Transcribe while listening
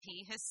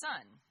be his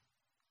son.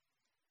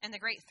 And the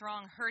great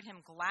throng heard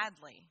him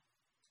gladly.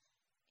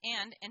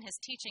 And in his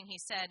teaching he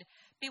said,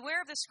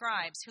 Beware of the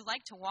scribes who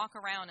like to walk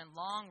around in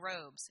long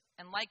robes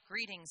and like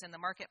greetings in the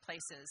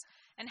marketplaces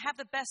and have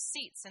the best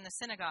seats in the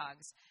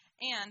synagogues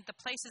and the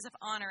places of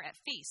honor at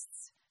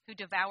feasts, who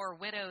devour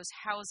widows'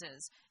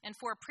 houses and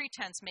for a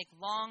pretense make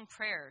long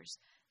prayers.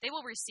 They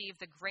will receive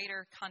the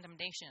greater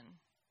condemnation.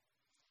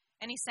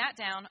 And he sat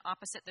down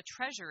opposite the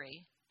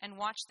treasury and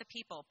watched the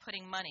people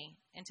putting money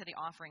into the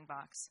offering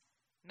box.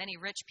 Many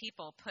rich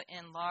people put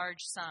in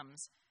large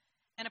sums.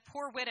 And a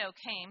poor widow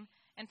came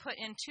and put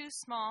in 2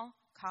 small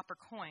copper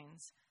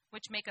coins,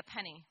 which make a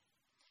penny.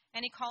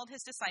 And he called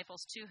his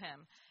disciples to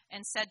him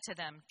and said to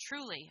them,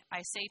 Truly,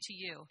 I say to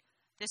you,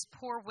 this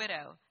poor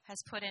widow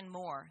has put in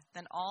more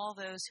than all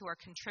those who are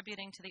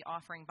contributing to the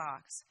offering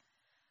box.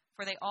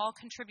 For they all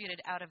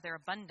contributed out of their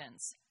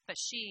abundance, but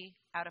she,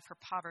 out of her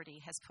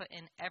poverty, has put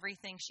in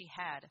everything she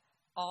had,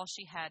 all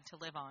she had to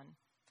live on.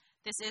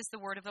 This is the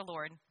word of the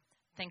Lord.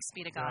 Thanks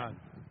be to God.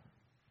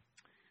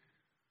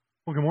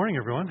 Well, good morning,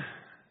 everyone.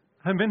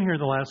 I haven't been here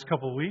the last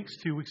couple of weeks.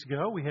 2 weeks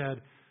ago, we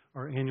had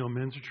our annual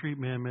men's retreat,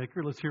 Man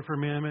Maker. Let's hear for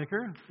Man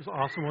Maker. It was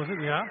awesome,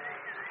 wasn't it?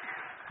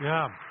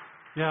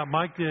 Yeah.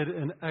 Mike did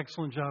an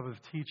excellent job of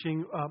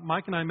teaching.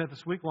 Mike and I met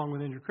this week along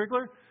with Andrew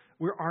Krigler.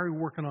 We're already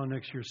working on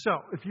next year.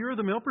 So if you're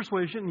the Male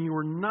Persuasion and you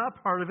are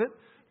not part of it,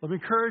 let me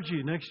encourage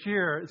you. Next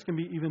year, it's going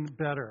to be even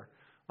better.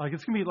 Like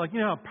it's going to be like,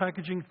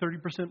 packaging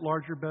 30%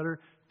 larger,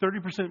 better,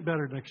 30%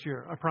 better next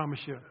year. I promise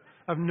you.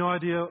 I have no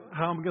idea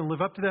how I'm going to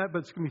live up to that, but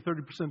it's going to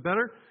be 30%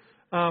 better.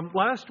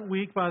 Last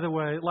week I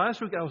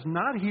was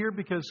not here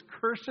because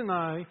Kirsten and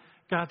I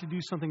got to do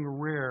something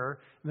rare,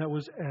 and that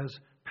was as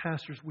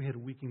pastors, we had a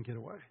weekend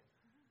getaway.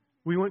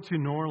 We went to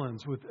New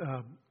Orleans with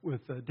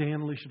Dan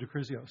and Alicia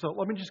DeCrizio. So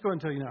let me just go ahead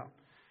and tell you now.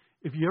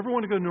 If you ever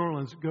want to go to New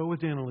Orleans, go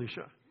with Dan and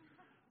Alicia.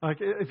 Like,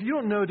 if you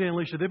don't know Dan and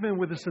Alicia, they've been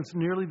with us since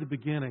nearly the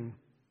beginning.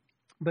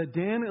 But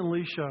Dan and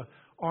Alicia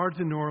are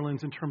to New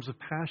Orleans in terms of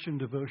passion and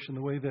devotion,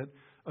 the way that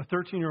a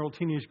 13-year-old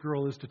teenage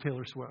girl is to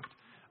Taylor Swift.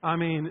 I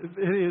mean,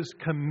 it is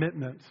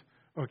commitment,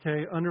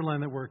 okay?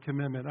 Underline that word,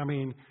 commitment. I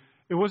mean,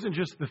 it wasn't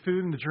just the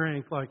food and the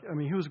drink.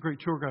 He was a great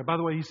tour guide. By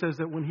the way, he says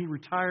that when he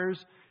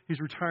retires, he's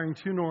retiring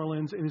to New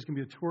Orleans, and he's going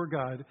to be a tour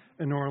guide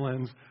in New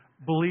Orleans.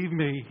 Believe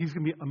me, he's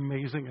going to be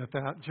amazing at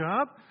that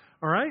job,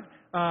 all right?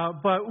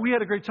 But we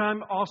had a great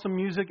time, awesome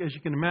music, as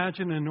you can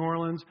imagine, in New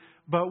Orleans.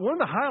 But one of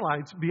the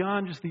highlights,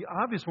 beyond just the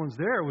obvious ones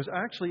there, was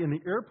actually in the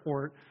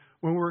airport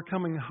when we were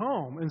coming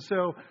home. And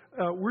so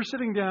we're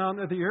sitting down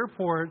at the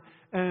airport,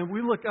 and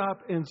we look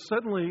up, and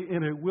suddenly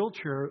in a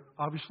wheelchair,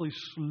 obviously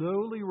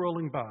slowly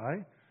rolling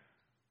by,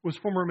 was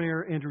former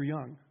Mayor Andrew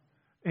Young.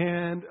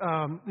 And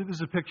this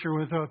is a picture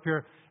we'll throw up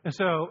here. And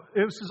so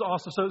this is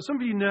awesome. So some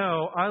of you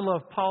know I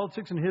love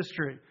politics and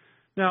history.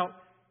 Now,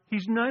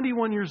 he's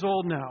 91 years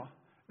old now.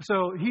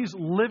 So he's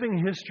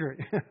living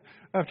history,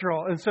 after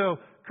all. And so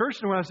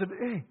Kirsten and I said,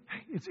 hey,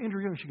 it's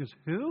Andrew Young. She goes,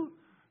 who?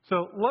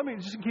 So let me,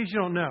 just in case you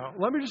don't know,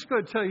 let me just go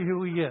ahead and tell you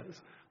who he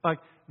is.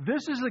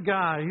 This is a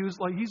guy,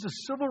 he's a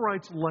civil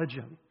rights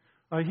legend.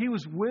 He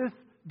was with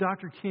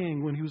Dr.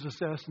 King when he was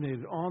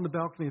assassinated on the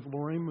balcony of the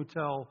Lorraine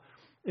Motel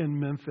in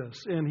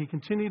Memphis. And he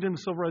continued in the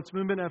civil rights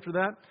movement after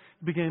that.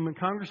 He became a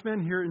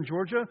congressman here in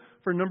Georgia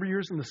for a number of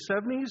years in the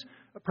 70s.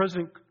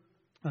 President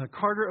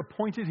Carter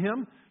appointed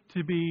him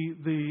to be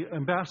the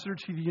ambassador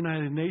to the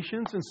United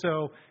Nations. And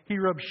so he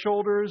rubbed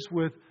shoulders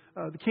with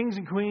the kings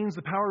and queens,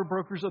 the power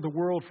brokers of the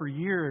world for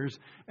years.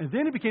 And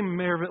then he became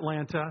mayor of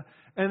Atlanta.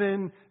 And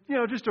then,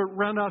 just to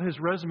round out his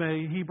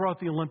resume, he brought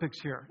the Olympics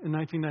here in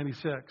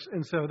 1996.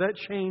 And so that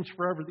changed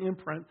forever the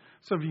imprint.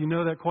 Some of you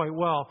know that quite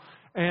well.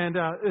 And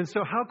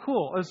so how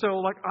cool. And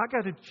so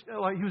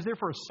he was there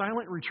for a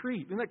silent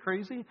retreat. Isn't that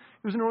crazy?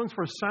 He was in New Orleans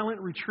for a silent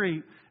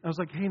retreat. And I was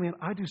like, hey man,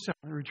 I do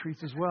silent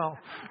retreats as well.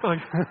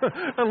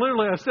 And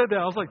literally I said that.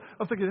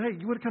 I'm thinking, hey,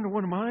 you would have come to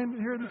one of mine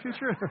here in the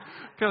future?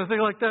 Kind of thing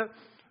like that.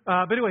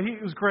 But anyway,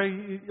 he was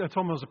great. I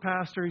told him I was a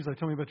pastor. He's like,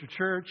 tell me about your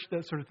church,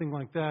 that sort of thing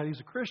like that. He's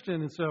a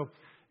Christian. And so,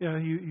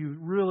 he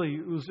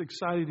really was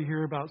excited to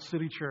hear about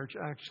City Church,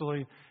 actually.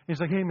 And he's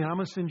like, hey man, I'm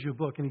going to send you a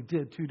book. And he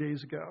did 2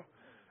 days ago.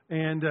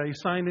 And he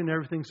signed in and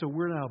everything, so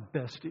we're now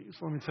besties,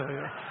 let me tell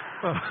you.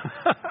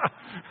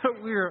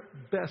 We're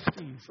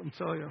besties, I'm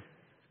telling you.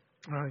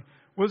 All right.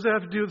 What does that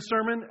have to do with the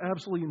sermon?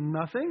 Absolutely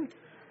nothing.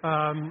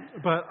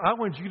 But I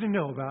want you to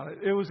know about it.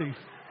 It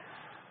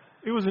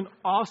was an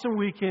awesome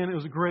weekend. It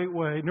was a great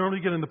way. Normally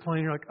you get in the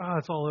plane, you're like,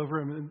 it's all over.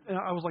 And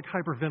I was like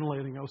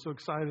hyperventilating. I was so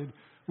excited.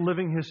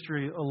 Living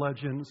history, a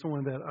legend,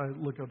 someone that I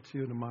look up to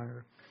and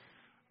admire.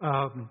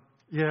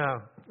 Yeah.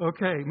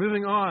 Okay.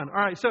 Moving on. All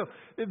right. So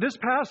this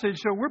passage,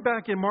 we're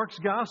back in Mark's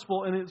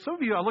gospel, and some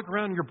of you, I look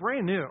around and you're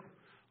brand new,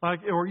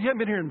 or you haven't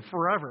been here in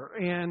forever.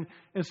 And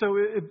so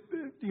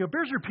it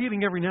bears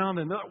repeating every now and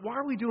then. Why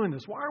are we doing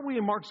this? Why are we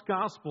in Mark's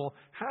gospel?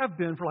 Have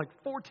been for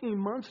 14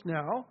 months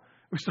now.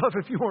 We still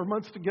have a few more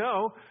months to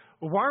go.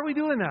 Well, why are we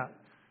doing that?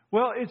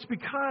 Well, it's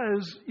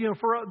because,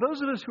 for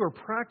those of us who are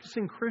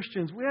practicing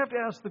Christians, we have to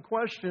ask the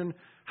question,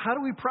 how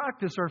do we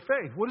practice our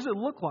faith? What does it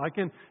look like?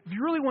 And if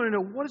you really want to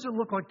know what does it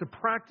look like to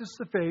practice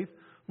the faith,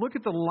 look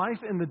at the life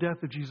and the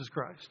death of Jesus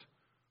Christ.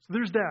 So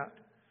there's that.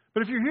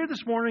 But if you're here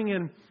this morning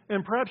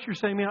and perhaps you're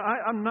saying, man,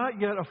 I'm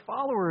not yet a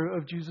follower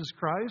of Jesus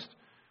Christ,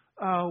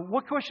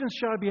 what questions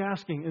should I be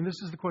asking? And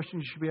this is the question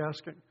you should be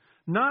asking.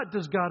 Not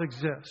does God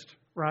exist,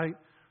 right?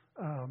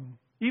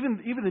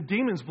 Even the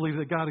demons believe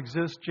that God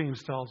exists,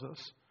 James tells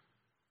us.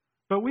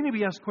 But we need to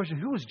be asked the question,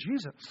 who is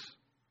Jesus?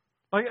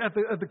 Like at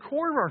the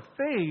core of our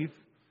faith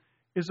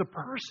is a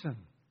person.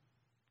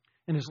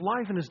 And his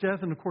life and his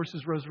death and, of course,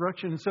 his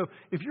resurrection. And so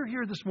if you're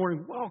here this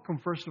morning, welcome,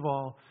 first of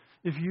all,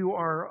 if you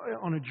are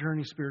on a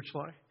journey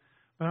spiritually.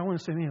 But I want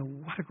to say,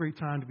 man, what a great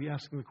time to be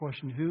asking the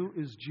question, who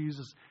is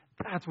Jesus?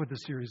 That's what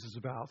this series is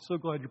about. So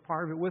glad you're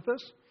part of it with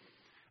us.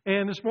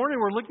 And this morning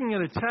we're looking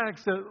at a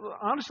text that,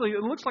 honestly,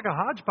 it looks like a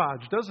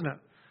hodgepodge, doesn't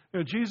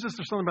it? Jesus,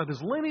 there's something about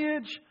his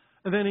lineage.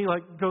 And then he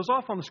goes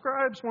off on the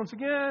scribes once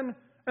again, and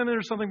then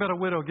there's something about a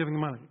widow giving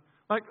money.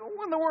 What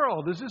in the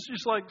world? Is this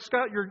just like,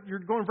 Scott, you're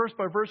going verse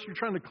by verse, you're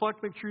trying to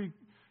make sure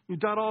you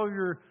dot all of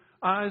your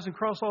I's and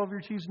cross all of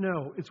your T's?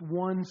 No, it's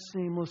one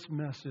seamless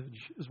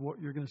message is what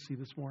you're going to see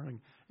this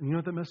morning. And you know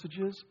what that message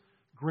is?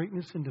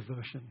 Greatness and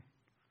devotion.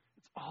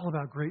 It's all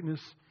about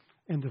greatness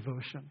and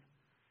devotion.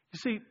 You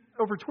see,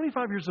 over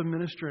 25 years of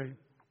ministry,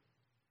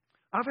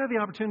 I've had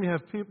the opportunity to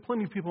have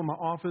plenty of people in my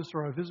office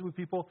or I visit with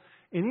people.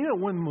 And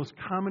one of the most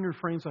common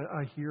refrains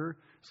I hear,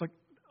 it's like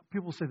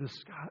people say this,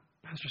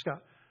 Pastor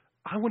Scott,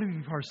 I want to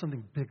be part of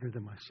something bigger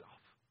than myself.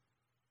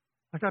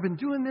 Like I've been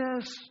doing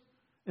this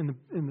in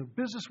the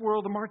business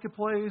world, the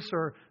marketplace,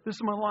 or this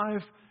is my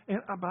life,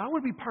 but I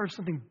want to be part of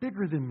something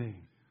bigger than me.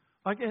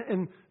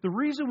 And the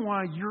reason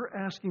why you're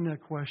asking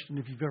that question,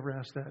 if you've ever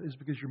asked that, is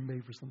because you're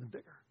made for something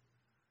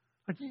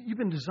bigger. You've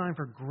been designed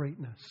for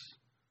greatness.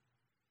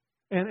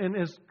 And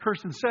as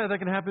Kirsten said, that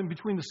can happen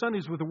between the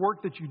Sundays with the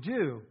work that you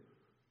do.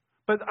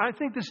 But I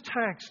think this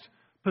text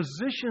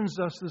positions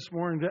us this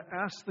morning to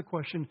ask the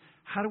question,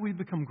 how do we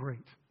become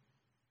great?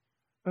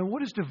 And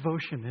what is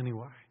devotion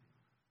anyway?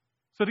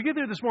 So to get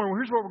there this morning,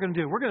 here's what we're going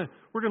to do.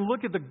 We're going to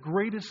look at the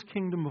greatest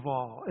kingdom of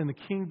all and the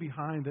king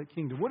behind that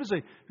kingdom. What does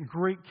a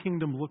great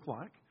kingdom look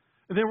like?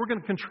 And then we're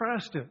going to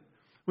contrast it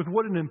with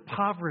what an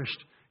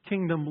impoverished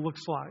kingdom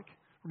looks like.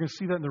 We're going to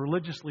see that in the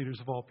religious leaders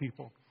of all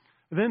people.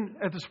 And then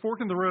at this fork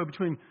in the road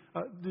between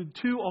the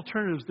two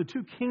alternatives, the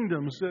two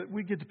kingdoms that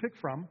we get to pick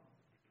from,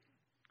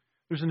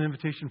 there's an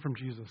invitation from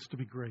Jesus to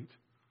be great.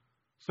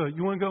 So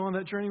you want to go on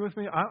that journey with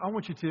me? I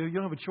want you to. You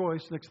don't have a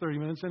choice next 30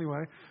 minutes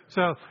anyway.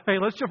 So, hey,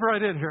 let's jump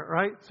right in here,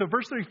 right? So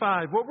verse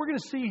 35, what we're going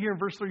to see here in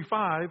verse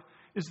 35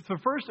 is the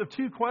first of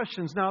two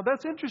questions. Now,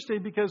 that's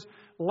interesting because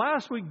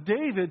last week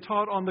David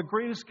taught on the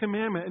greatest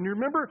commandment. And you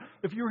remember,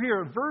 if you were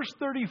here, verse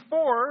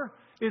 34,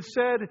 it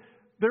said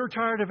they're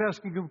tired of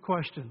asking him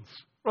questions.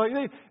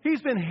 Right?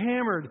 He's been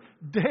hammered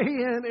day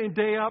in and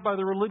day out by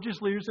the religious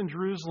leaders in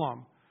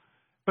Jerusalem.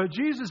 But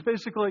Jesus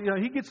basically,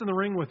 he gets in the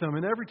ring with them,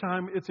 and every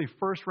time it's a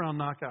first-round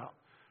knockout.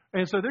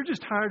 And so they're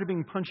just tired of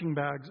being punching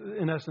bags,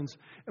 in essence.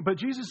 But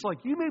Jesus is like,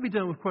 you may be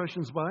done with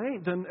questions, but I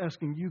ain't done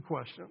asking you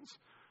questions.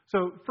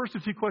 So first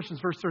of two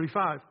questions, verse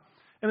 35.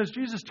 And as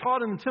Jesus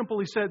taught in the temple,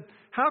 he said,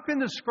 how can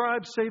the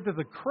scribes say that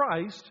the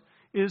Christ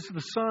is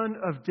the son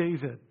of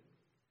David?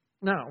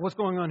 Now, what's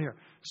going on here?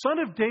 Son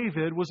of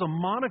David was a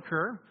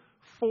moniker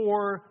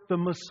for the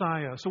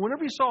Messiah. So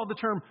whenever you saw the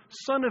term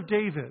son of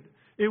David,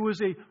 it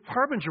was a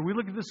harbinger. We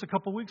looked at this a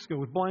couple weeks ago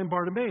with blind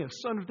Bartimaeus,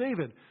 son of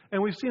David.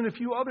 And we've seen it a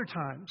few other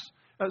times.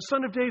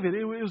 Son of David,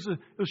 it was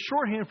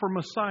shorthand for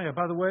Messiah.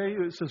 By the way,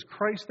 it says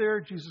Christ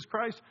there, Jesus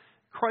Christ.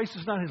 Christ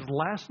is not his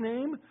last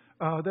name.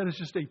 That is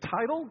just a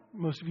title.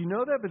 Most of you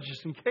know that, but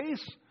just in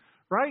case,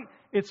 right?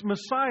 It's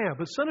Messiah.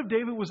 But son of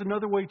David was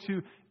another way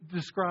to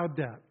describe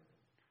that.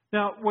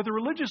 Now, what the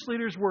religious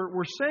leaders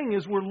were saying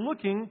is we're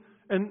looking,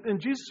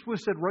 and Jesus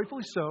was said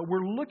rightfully so,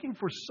 we're looking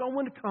for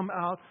someone to come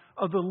out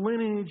of the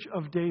lineage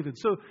of David.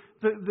 So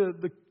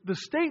the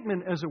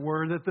statement, as it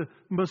were, that the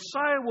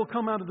Messiah will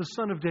come out of the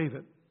son of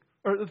David,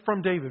 or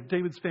from David,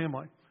 David's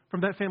family, from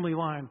that family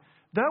line,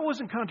 that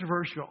wasn't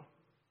controversial.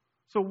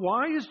 So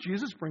why is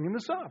Jesus bringing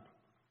this up?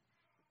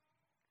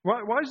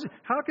 Why is it,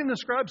 how can the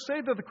scribes say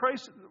that the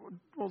Christ,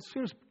 well, it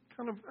seems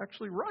kind of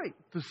actually right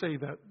to say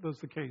that that's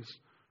the case.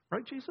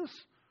 Right, Jesus?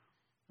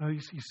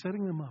 He's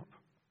setting them up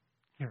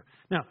here.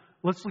 Now,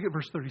 let's look at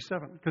verse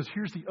 37, because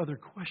here's the other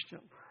question,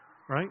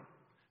 right?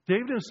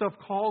 David himself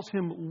calls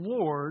him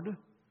Lord,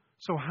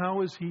 so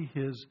how is he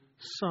his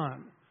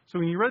son? So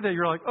when you read that,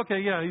 you're like, okay,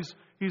 yeah,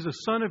 he's a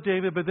son of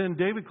David, but then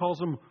David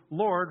calls him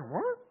Lord.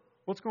 What?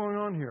 What's going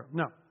on here?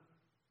 No.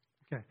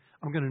 Okay,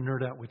 I'm going to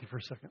nerd out with you for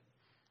a second.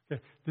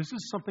 Okay, this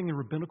is something in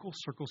rabbinical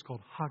circles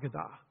called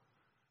Haggadah.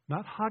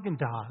 Not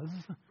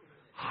Haagen-Dazs,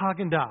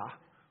 Haagen-Dazs.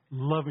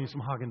 Love me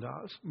some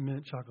Haagen-Dazs,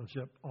 mint chocolate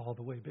chip all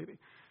the way, baby.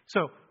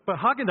 So, but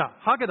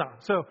Haggadah.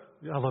 So,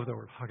 I love that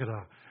word,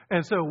 Haggadah.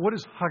 And so, what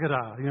is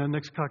Haggadah?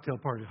 Next cocktail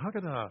party,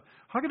 Haggadah.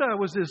 Haggadah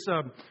was this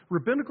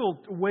rabbinical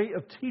way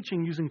of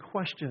teaching using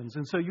questions.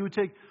 And so, you would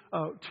take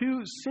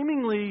two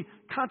seemingly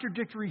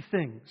contradictory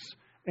things,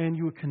 and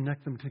you would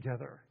connect them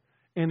together.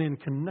 And in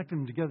connecting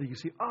them together, you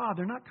see,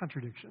 they're not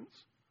contradictions.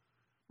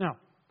 Now,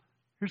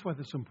 here's why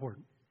this is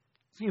important.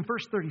 See, in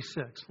verse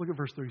 36, look at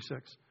verse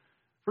 36.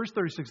 Verse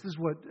 36, this is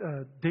what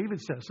David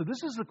says. So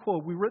this is the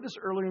quote. We read this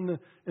earlier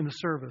in the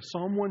service,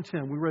 Psalm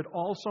 110. We read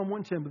all Psalm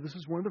 110, but this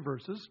is one of the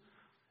verses.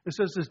 It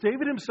says this,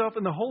 David himself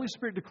and the Holy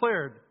Spirit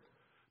declared,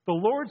 the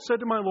Lord said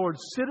to my Lord,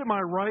 sit at my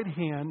right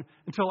hand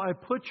until I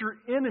put your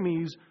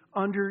enemies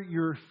under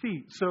your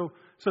feet. So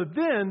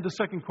then the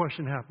second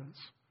question happens.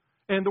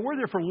 And the word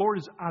there for Lord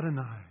is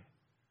Adonai.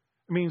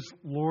 It means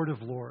Lord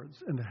of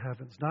Lords in the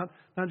heavens. Not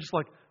just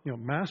like,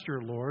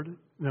 Master Lord.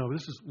 No,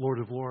 this is Lord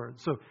of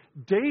Lords. So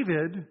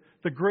David,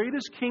 the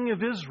greatest king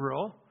of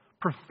Israel,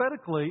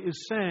 prophetically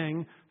is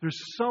saying there's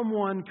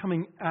someone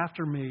coming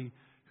after me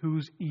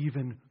who's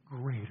even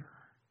greater.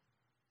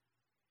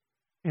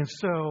 And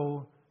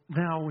so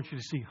now I want you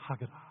to see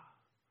Haggadah.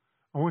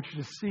 I want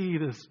you to see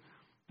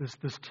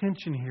this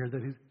tension here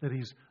that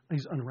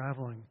he's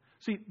unraveling.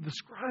 See, the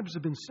scribes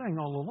have been saying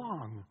all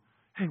along,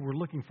 hey, we're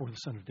looking for the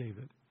Son of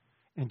David.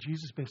 And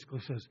Jesus basically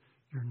says,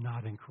 you're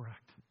not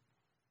incorrect,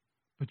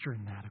 but you're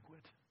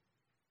inadequate.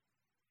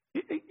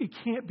 It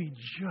can't be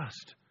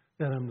just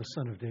that I'm the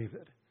Son of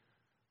David.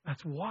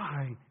 That's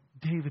why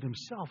David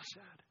himself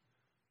said,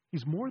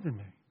 he's more than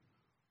me.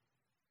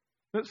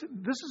 This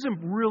is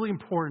really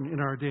important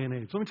in our day and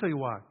age. Let me tell you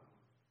why.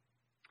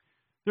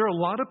 There are a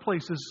lot of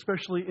places,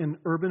 especially in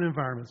urban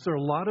environments, there are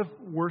a lot of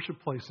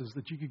worship places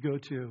that you could go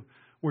to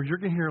where you're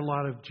going to hear a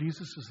lot of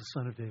Jesus is the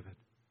Son of David.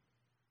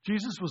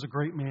 Jesus was a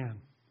great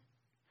man.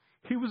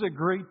 He was a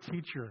great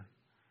teacher.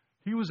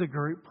 He was a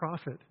great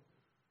prophet.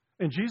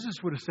 And Jesus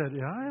would have said,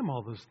 yeah, I am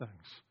all those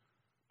things,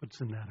 but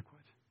it's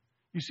inadequate.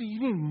 You see, you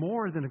need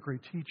more than a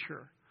great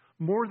teacher,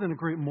 more than a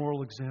great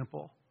moral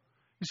example.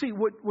 You see,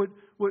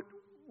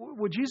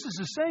 what Jesus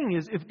is saying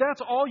is, if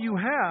that's all you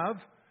have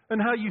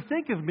and how you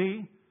think of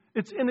me,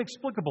 it's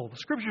inexplicable. The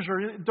scriptures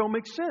don't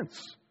make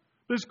sense.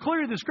 But it's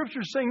clear the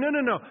scriptures are saying,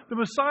 no, the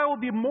Messiah will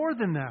be more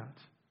than that.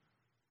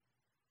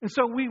 And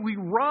so we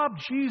rob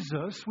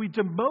Jesus, we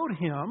demote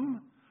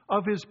him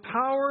of his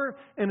power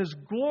and his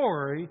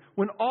glory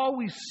when all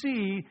we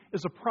see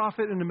is a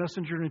prophet and a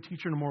messenger and a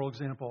teacher and a moral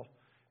example.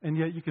 And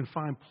yet you can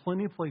find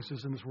plenty of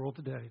places in this world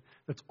today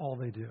that's all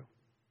they do.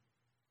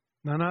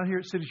 Now, not here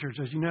at City Church,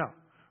 as you know,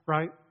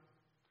 right?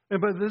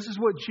 But this is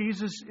what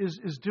Jesus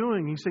is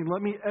doing. He's saying,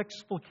 let me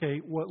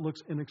explicate what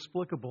looks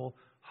inexplicable,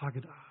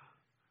 Haggadah,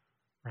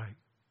 right?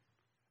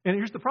 And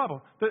here's the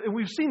problem.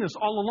 We've seen this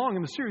all along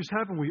in the series,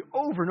 haven't we?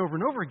 Over and over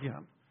and over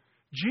again.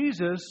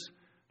 Jesus,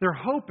 they're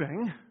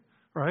hoping,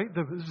 right?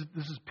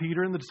 This is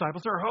Peter and the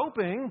disciples. They're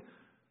hoping, man,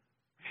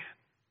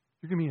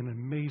 you're going to be an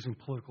amazing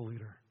political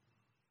leader.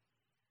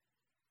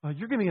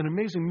 You're going to be an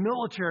amazing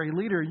military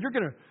leader. You're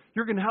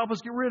going to help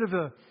us get rid of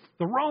the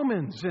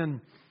Romans. And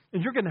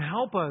you're going to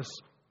help us,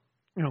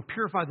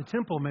 purify the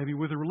temple maybe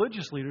with the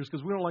religious leaders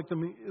because we don't like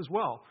them as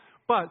well.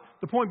 But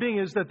the point being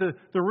is that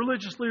the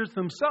religious leaders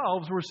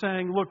themselves were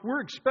saying, look,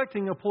 we're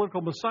expecting a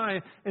political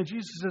Messiah. And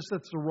Jesus says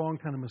that's the wrong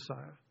kind of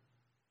Messiah.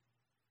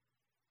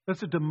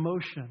 That's a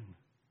demotion.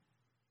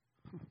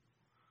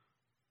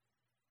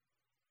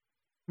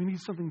 We need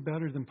something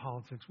better than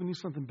politics. We need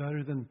something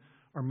better than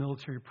our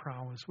military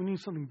prowess. We need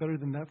something better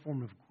than that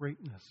form of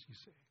greatness, you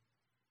see.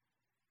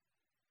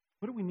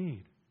 What do we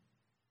need?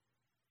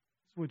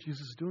 That's what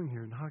Jesus is doing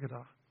here in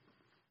Haggadah.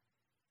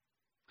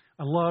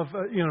 I love,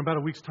 in about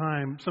a week's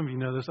time, some of you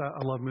know this,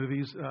 I love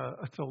movies.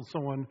 I told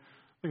someone,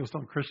 I think I was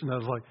telling Christian, I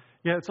was like,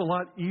 yeah, it's a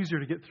lot easier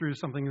to get through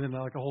something than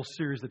like a whole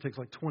series that takes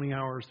like 20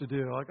 hours to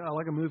do. Like, I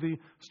like a movie,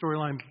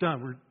 storyline,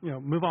 done.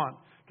 Move on,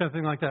 kind of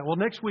thing like that. Well,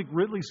 next week,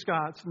 Ridley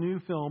Scott's new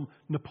film,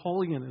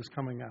 Napoleon, is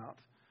coming out.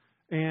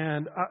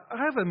 And I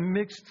have a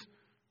mixed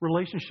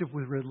relationship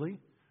with Ridley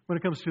when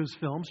it comes to his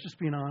films, just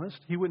being honest.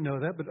 He wouldn't know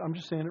that, but I'm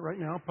just saying it right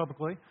now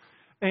publicly.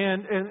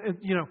 And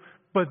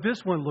but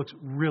this one looks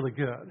really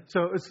good.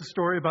 So it's the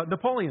story about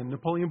Napoleon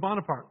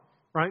Bonaparte,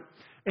 right?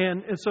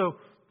 And so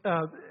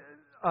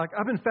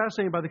I've been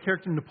fascinated by the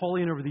character of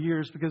Napoleon over the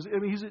years because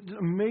he's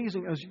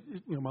amazing. As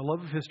my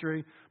love of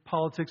history,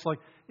 politics, like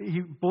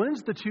he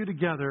blends the two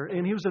together,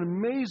 and he was an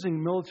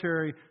amazing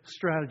military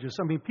strategist.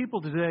 I mean,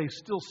 people today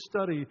still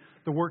study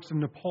the works of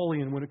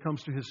Napoleon when it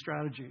comes to his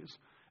strategies.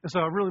 And so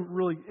I'm really,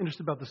 really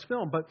interested about this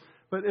film. But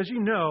as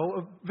you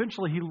know,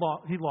 eventually he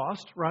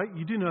lost, right?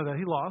 You do know that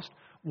he lost.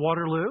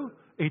 Waterloo,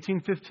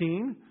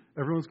 1815.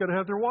 Everyone's got to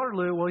have their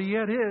Waterloo. Well, he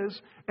had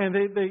his. And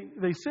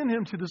they send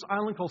him to this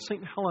island called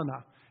St.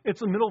 Helena.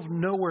 It's in the middle of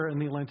nowhere in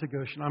the Atlantic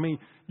Ocean. I mean,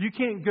 you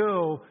can't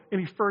go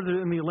any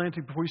further in the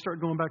Atlantic before you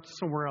start going back to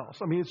somewhere else.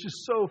 I mean, it's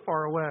just so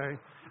far away.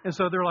 And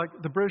so they're like,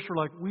 the British were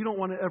like, we don't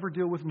want to ever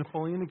deal with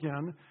Napoleon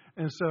again.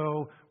 And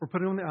so we're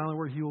putting him on the island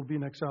where he will be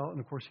in exile, and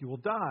of course he will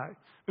die.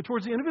 But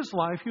towards the end of his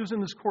life, he was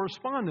in this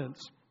correspondence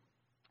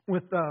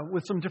with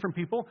some different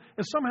people,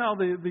 and somehow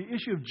the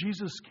issue of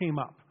Jesus came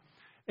up.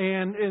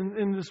 And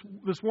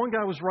this one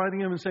guy was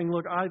writing him and saying,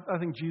 look, I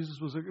think Jesus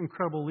was an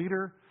incredible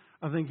leader.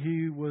 I think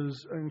he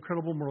was an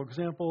incredible moral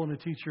example and a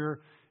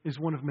teacher. Is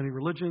one of many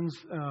religions,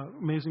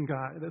 amazing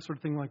guy, that sort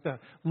of thing like that.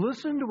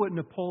 Listen to what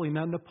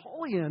Now,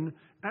 Napoleon,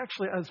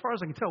 actually, as far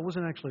as I can tell,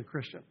 wasn't actually a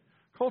Christian.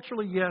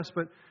 Culturally, yes,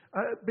 but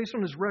based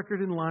on his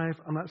record in life,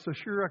 I'm not so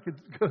sure I could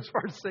go as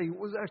far as to say he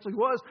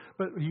was,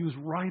 but he was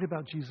right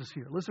about Jesus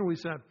here. Listen to what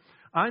he said.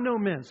 I know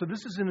men, so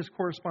this is in his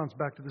correspondence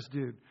back to this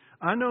dude.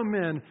 I know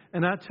men,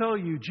 and I tell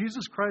you,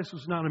 Jesus Christ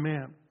was not a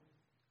man.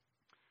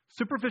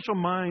 Superficial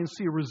minds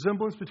see a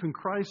resemblance between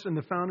Christ and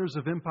the founders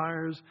of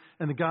empires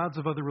and the gods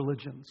of other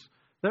religions.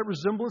 That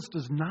resemblance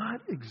does not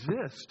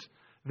exist.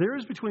 There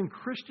is between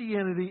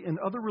Christianity and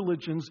other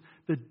religions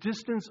the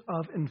distance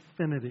of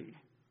infinity.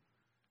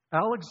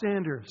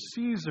 Alexander,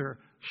 Caesar,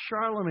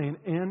 Charlemagne,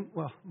 and,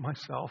 well,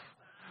 myself.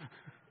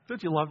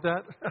 Don't you love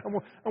that? I'm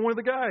one of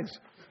the guys.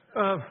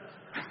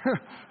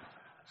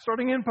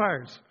 Starting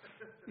empires.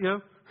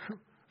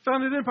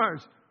 Founded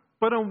empires.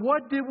 But on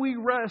what did we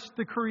rest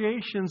the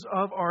creations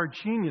of our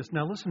genius?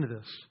 Now listen to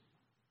this.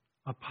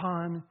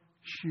 Upon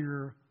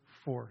sheer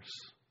force.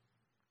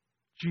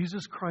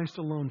 Jesus Christ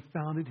alone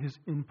founded his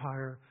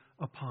empire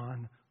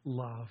upon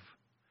love.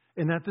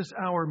 And at this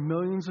hour,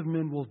 millions of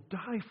men will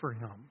die for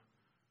him.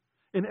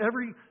 In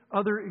every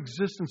other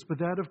existence but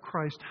that of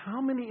Christ, how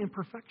many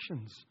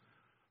imperfections?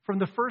 From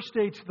the first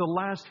day to the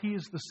last, he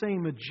is the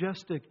same,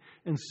 majestic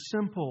and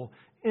simple,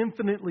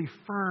 infinitely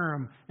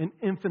firm and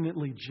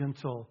infinitely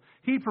gentle.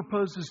 He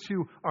proposes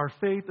to our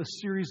faith a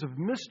series of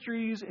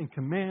mysteries and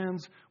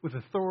commands with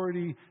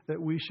authority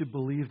that we should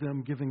believe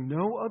them, giving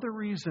no other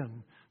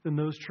reason than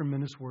those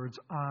tremendous words,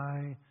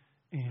 I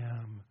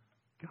am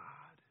God.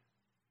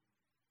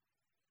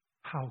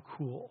 How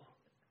cool.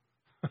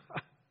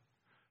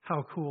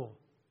 How cool.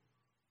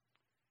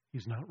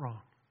 He's not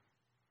wrong.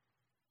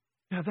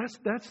 Yeah, that's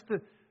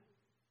the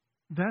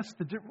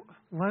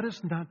let us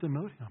not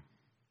demote him.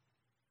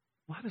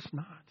 Let us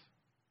not.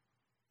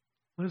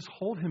 Let us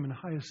hold him in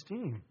high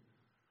esteem.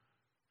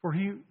 For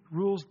he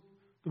rules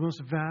the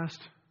most vast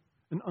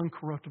and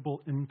uncorruptible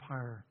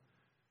empire.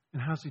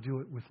 And how does he do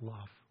it? With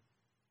love.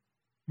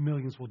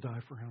 Millions will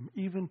die for him.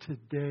 Even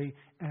today,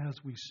 as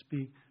we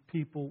speak,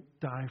 people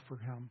die for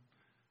him.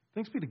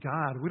 Thanks be to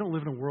God, we don't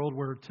live in a world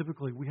where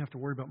typically we have to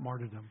worry about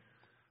martyrdom.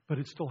 But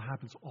it still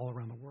happens all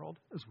around the world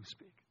as we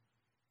speak.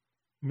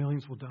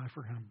 Millions will die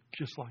for him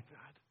just like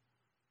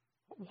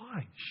that.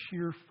 Why?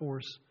 Sheer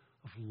force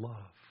of love,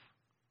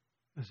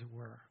 as it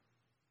were.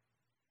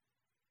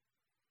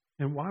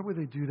 And why would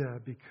they do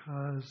that?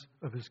 Because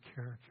of his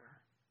character.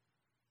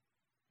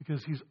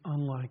 Because he's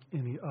unlike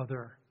any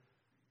other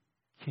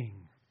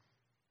king.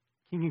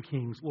 King of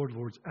kings, Lord of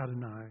lords,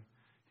 Adonai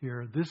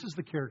here. This is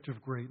the character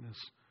of greatness.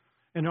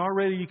 And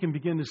already you can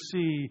begin to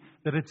see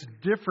that it's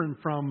different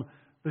from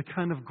the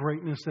kind of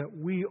greatness that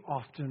we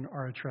often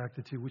are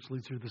attracted to, which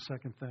leads to the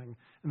second thing,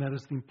 and that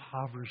is the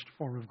impoverished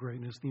form of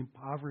greatness, the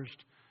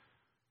impoverished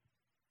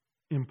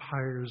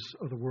empires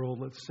of the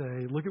world, let's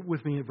say. Look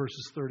with me at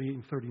verses 38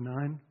 and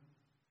 39.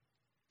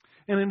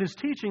 And in his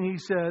teaching, he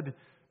said,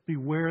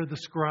 beware the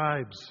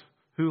scribes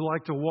who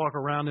like to walk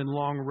around in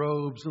long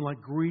robes and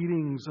like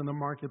greetings in the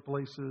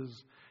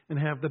marketplaces and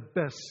have the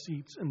best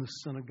seats in the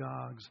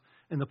synagogues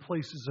and the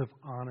places of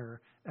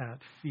honor at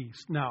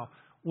feasts. Now,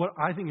 what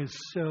I think is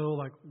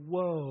so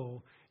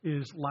whoa,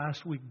 is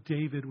last week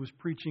David was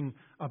preaching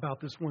about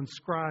this one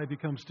scribe. He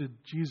comes to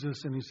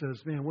Jesus and he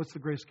says, man, what's the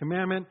greatest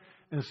commandment?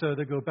 And so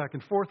they go back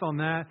and forth on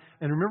that.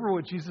 And remember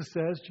what Jesus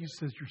says? Jesus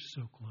says, you're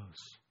so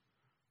close.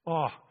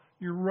 Oh,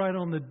 you're right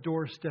on the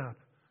doorstep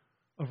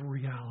of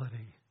reality.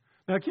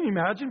 Now, can you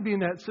imagine being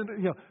that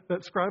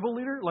scribal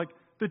leader?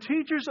 The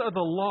teachers of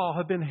the law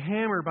have been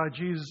hammered by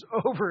Jesus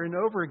over and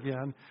over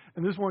again.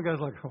 And this one guy's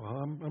like, oh,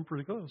 I'm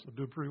pretty close. I'm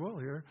doing pretty well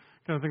here.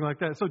 Kind of thing like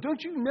that. So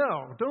don't you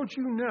know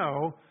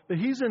that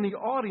he's in the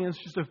audience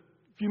just a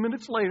few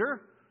minutes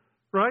later,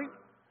 right?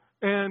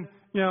 And,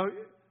 let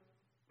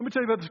me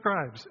tell you about the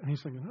scribes. And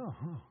he's thinking,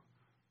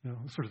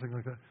 sort of thing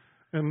like that.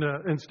 And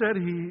instead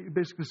he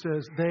basically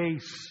says, they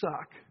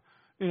suck.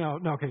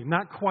 Okay,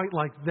 not quite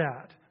like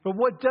that. But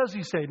what does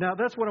he say? Now,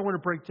 that's what I want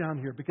to break down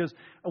here, because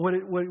what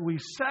he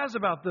says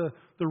about the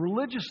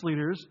religious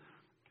leaders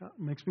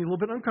makes me a little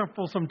bit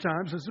uncomfortable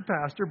sometimes as a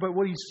pastor, but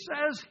what he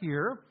says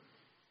here,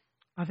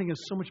 I think,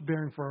 is so much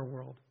bearing for our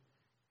world.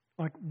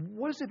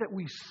 What is it that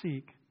we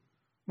seek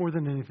more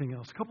than anything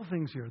else? A couple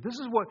things here. This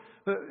is what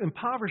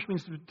impoverished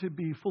means, to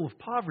be full of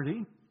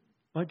poverty,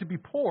 to be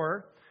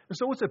poor. And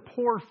so what's a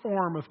poor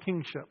form of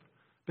kingship,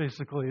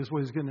 basically, is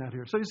what he's getting at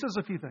here. So he says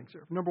a few things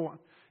here. Number one,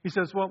 he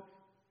says, well,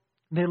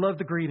 They loved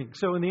the greeting.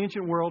 So in the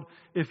ancient world,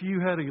 if you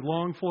had a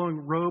long flowing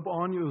robe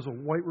on you, it was a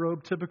white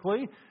robe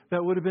typically,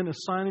 that would have been a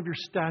sign of your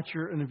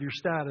stature and of your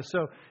status.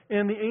 So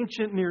in the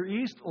ancient Near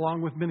East,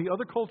 along with many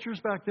other cultures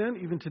back then,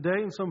 even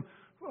today in some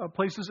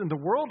places in the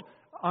world,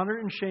 honor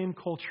and shame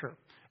culture.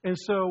 And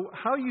so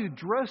how you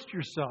dressed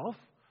yourself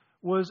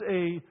was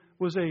a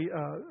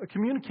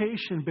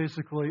communication,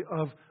 basically,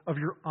 of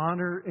your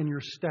honor and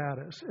your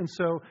status. And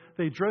so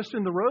they dressed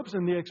in the robes,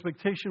 and the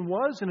expectation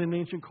was, in an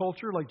ancient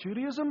culture like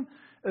Judaism,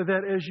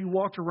 that as you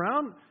walked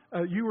around,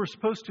 you were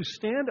supposed to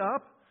stand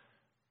up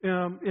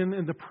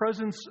in the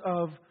presence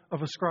of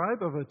a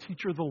scribe, of a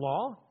teacher of the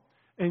law,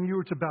 and you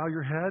were to bow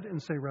your head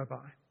and say, Rabbi.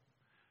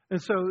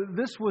 And so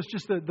this was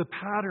just the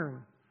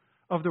pattern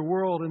of the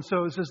world. And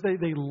so it says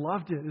they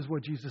loved it, is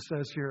what Jesus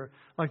says here.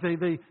 Like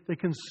they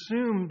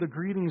consumed the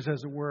greetings,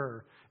 as it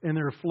were, in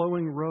their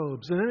flowing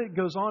robes. And then it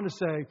goes on to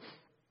say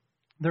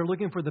they're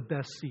looking for the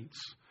best seats.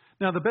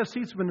 Now, the best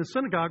seats in the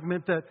synagogue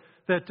meant that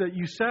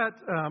you sat,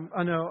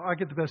 I know I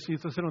get the best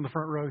seats. I sit on the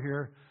front row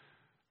here.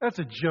 That's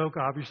a joke,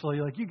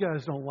 obviously. Like, you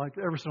guys don't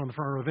ever sit on the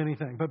front row of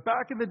anything. But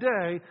back in the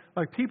day,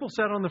 like, people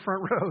sat on the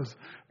front rows.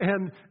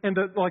 And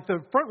the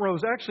front row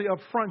was actually up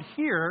front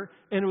here,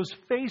 and it was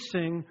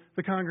facing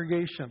the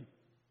congregation.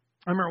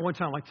 I remember one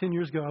time, like 10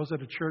 years ago, I was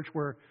at a church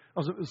where I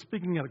was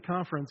speaking at a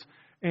conference,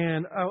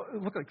 and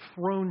it looked like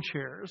throne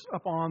chairs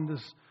up on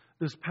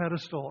this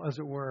pedestal, as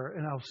it were,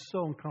 and I was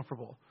so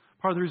uncomfortable.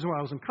 Part of the reason why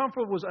I was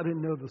uncomfortable was I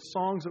didn't know the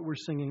songs that we're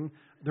singing.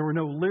 There were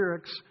no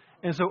lyrics.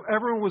 And so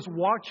everyone was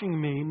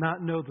watching me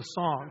not know the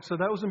song. So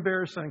that was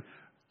embarrassing.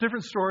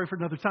 Different story for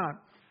another time.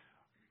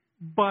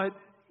 But,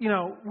 we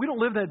don't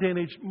live that day and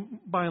age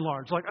by and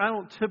large. Like, I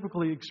don't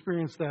typically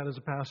experience that as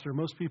a pastor.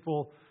 Most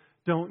people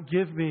don't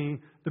give me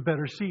the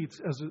better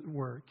seats, as it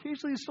were.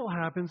 Occasionally it still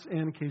happens,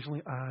 and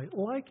occasionally I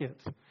like it.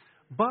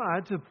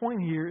 But the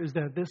point here is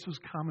that this was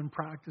common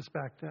practice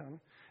back then.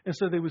 And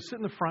so they would sit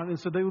in the front, and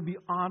so they would be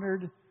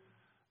honored.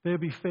 They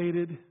would be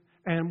feted.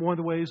 And one of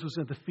the ways was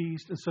at the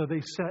feast. And so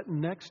they sat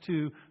next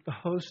to the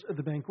host of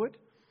the banquet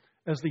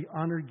as the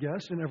honored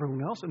guest, and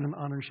everyone else in an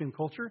honor and shame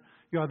culture.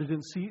 You either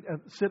didn't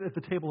sit at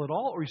the table at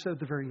all, or you sat at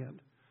the very end.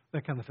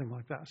 That kind of thing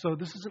like that. So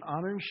this is an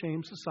honor and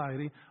shame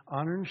society,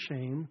 honor and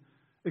shame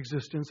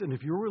existence. And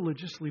if you're a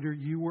religious leader,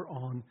 you were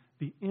on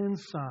the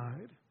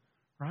inside,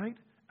 right?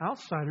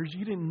 Outsiders,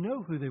 you didn't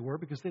know who they were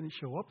because they didn't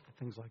show up to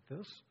things like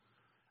this.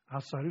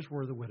 Outsiders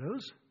were the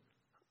widows.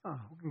 We're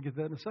going to get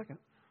that in a second.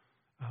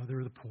 They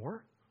were the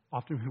poor,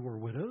 often who were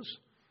widows.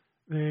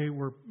 They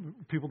were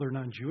people that are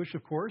non-Jewish,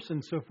 of course,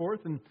 and so forth.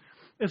 And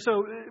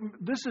so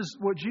this is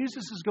what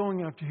Jesus is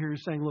going after here.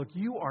 He's saying, look,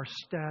 you are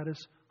status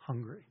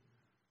hungry.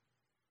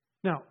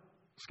 Now,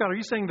 Scott, are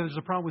you saying that there's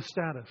a problem with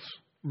status?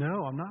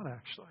 No, I'm not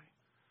actually.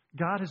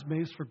 God has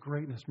made us for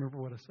greatness.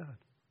 Remember what I said.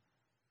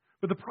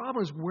 But the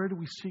problem is, where do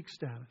we seek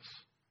status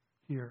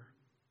here?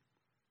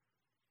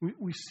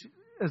 We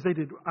as they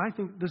did, I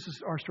think this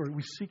is our story.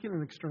 We seek it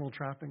in external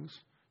trappings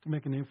to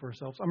make a name for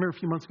ourselves. I remember a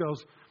few months ago,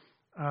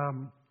 I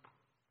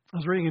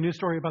was reading a news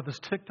story about this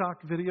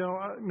TikTok video.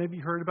 Maybe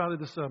you heard about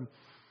it.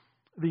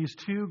 These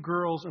two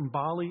girls in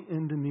Bali,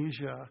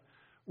 Indonesia,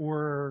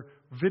 were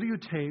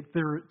videotaped.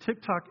 They're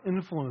TikTok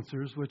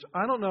influencers, which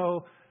I don't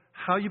know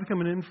how you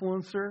become an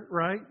influencer,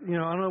 right? I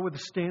don't know what the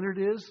standard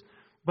is,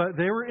 but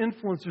they were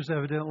influencers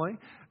evidently.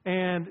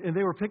 And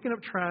they were picking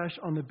up trash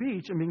on the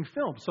beach and being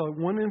filmed. So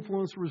one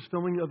influencer was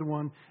filming the other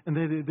one, and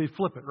they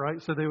flip it, right?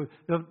 So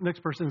the next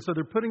person. So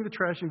they're putting the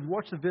trash. And you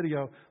watch the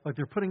video, like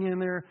they're putting it in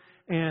there,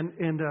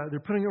 and they're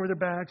putting it over their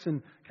backs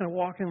and kind of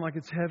walking like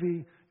it's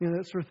heavy,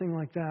 that sort of thing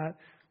like that.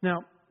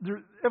 Now,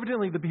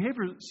 evidently the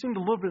behavior seemed a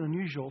little bit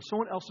unusual.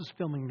 Someone else is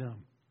filming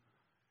them,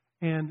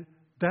 and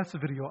that's the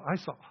video I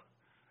saw.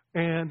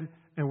 And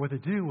what they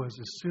do was,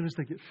 as soon as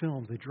they get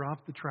filmed, they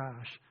drop the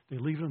trash, they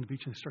leave it on the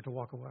beach, and they start to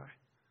walk away.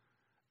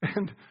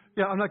 And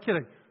yeah, I'm not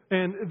kidding.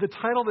 And the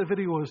title of the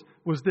video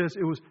was this.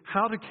 It was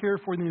How to Care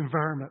for the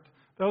Environment.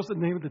 That was the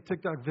name of the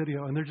TikTok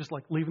video. And they're just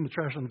like leaving the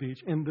trash on the beach.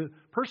 And the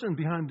person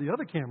behind the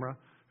other camera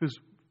who's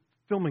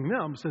filming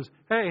them says,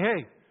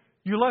 hey,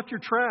 you left your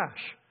trash.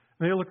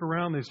 And they look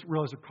around, they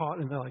realize they're caught,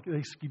 and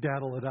they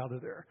skedaddle it out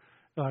of there.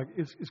 Like,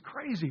 it's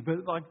crazy.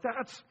 But like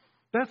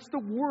that's the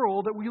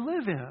world that we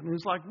live in. And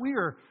it's like we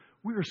are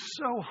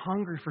so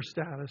hungry for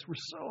status. We're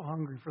so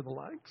hungry for the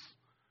likes.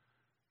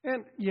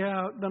 And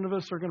yeah, none of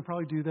us are going to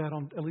probably do that,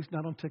 at least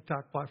not on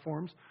TikTok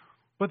platforms.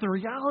 But the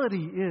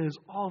reality is,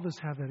 all of us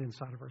have that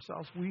inside of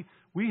ourselves.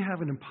 We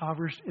have an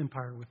impoverished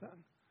empire within.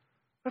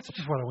 That's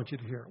just what I want you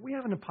to hear. We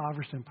have an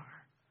impoverished empire.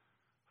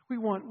 We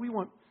want.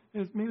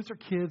 Maybe it's our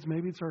kids,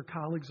 maybe it's our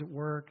colleagues at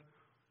work,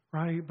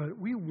 right? But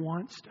we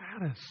want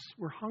status.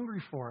 We're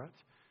hungry for it.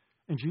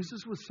 And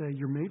Jesus would say,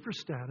 you're made for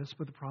status,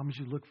 but the problem is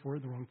you look for it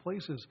in the wrong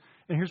places.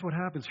 And here's what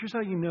happens. Here's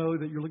how you know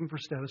that you're looking for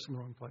status in the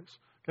wrong place.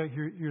 Okay,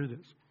 here it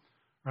is.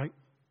 Right?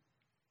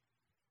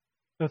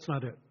 That's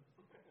not it.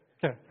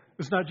 Okay.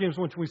 It's not James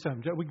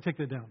 1:27. We can take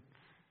that down.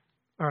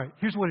 All right.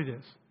 Here's what it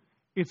is.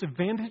 It's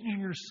advantaging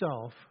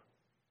yourself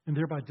and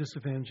thereby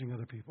disadvantaging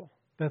other people.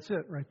 That's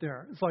it right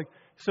there. It's like,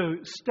 so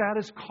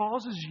status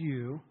causes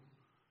you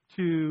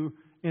to,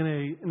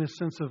 in a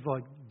sense of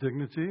like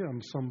dignity,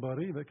 I'm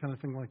somebody, that kind of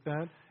thing like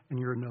that, and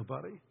you're a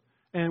nobody.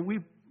 And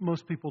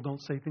most people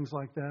don't say things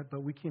like that,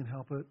 but we can't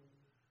help it.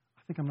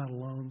 I think I'm not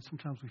alone.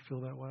 Sometimes we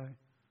feel that way.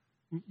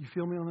 You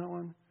feel me on that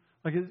one?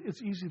 Like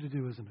it's easy to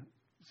do, isn't it?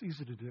 It's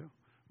easy to do.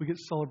 We get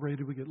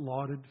celebrated, we get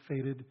lauded,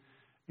 feted,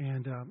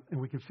 and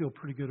we can feel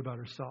pretty good about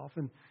ourselves.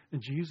 And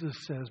Jesus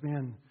says,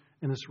 man,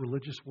 in this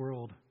religious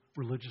world,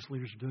 religious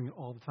leaders are doing it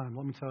all the time.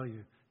 Let me tell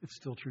you, it's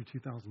still true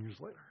 2,000 years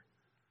later.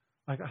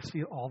 Like I see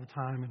it all the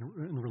time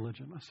in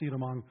religion. I see it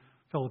among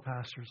fellow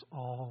pastors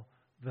all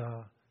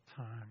the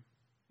time.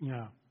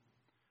 Yeah.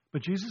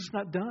 But Jesus is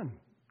not done.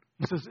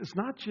 He says it's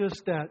not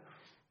just that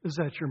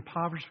you're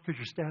impoverished because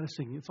you're status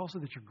seeking. It's also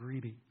that you're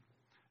greedy.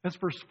 That's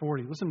verse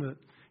 40. Listen to it.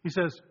 He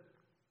says,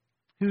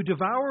 who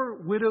devour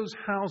widows'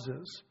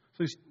 houses.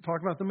 So he's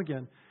talking about them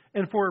again.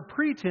 And for a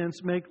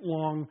pretense make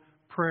long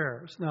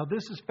prayers. Now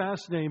this is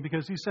fascinating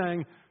because he's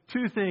saying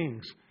two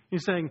things.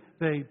 He's saying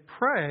they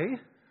pray,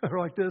 or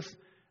like this,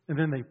 and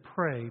then they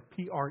pray,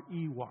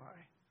 P-R-E-Y,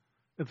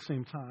 at the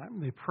same time.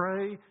 They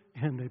pray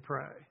and they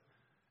pray.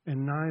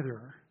 And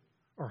neither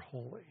are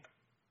holy,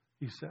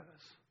 he says.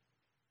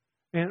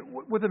 And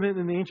what it meant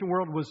in the ancient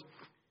world was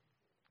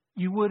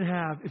you would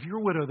have, if you're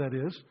a widow, that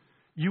is,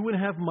 you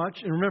wouldn't have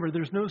much. And remember,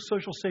 there's no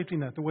social safety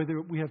net the way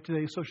that we have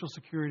today, Social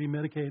Security,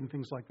 Medicaid, and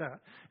things like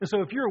that. And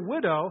so if you're a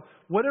widow,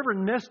 whatever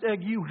nest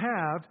egg you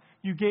have,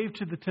 you gave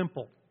to the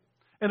temple.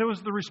 And it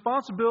was the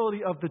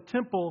responsibility of the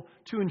temple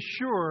to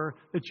ensure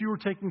that you were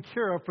taken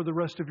care of for the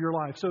rest of your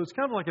life. So it's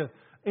kind of like an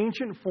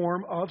ancient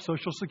form of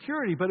Social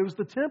Security, but it was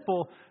the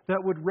temple that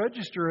would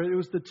register it. It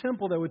was the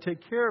temple that would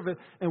take care of it.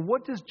 And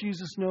what does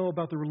Jesus know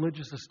about the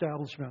religious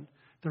establishment?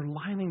 They're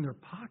lining their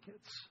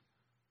pockets.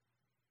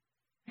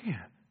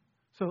 Man.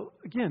 So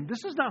again,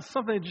 this is not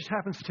something that just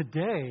happens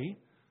today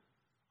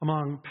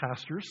among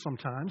pastors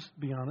sometimes, to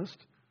be honest.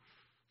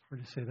 It's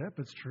hard to say that,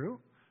 but it's true.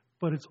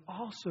 But it's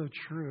also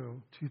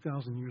true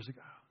 2,000 years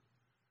ago.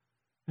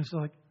 It's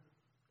like,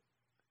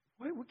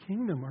 what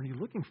kingdom are you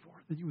looking for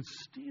that you would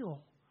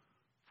steal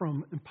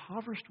from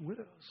impoverished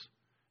widows?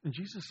 And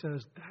Jesus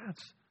says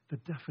that's the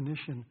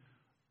definition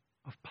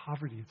of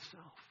poverty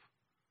itself.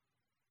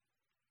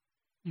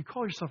 You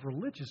call yourself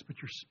religious, but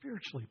you're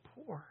spiritually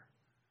poor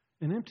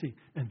and empty.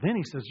 And then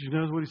he says, you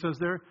know what he says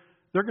there?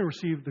 They're going to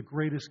receive the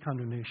greatest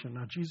condemnation.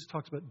 Now, Jesus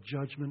talks about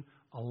judgment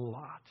a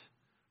lot.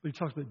 But he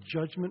talks about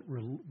judgment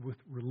with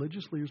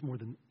religious leaders more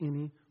than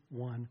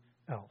anyone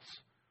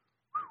else.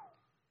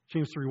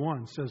 James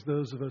 3:1 says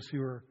those of us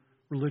who are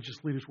religious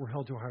leaders were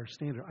held to a higher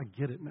standard. I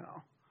get it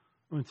now.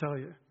 I'm going to tell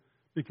you.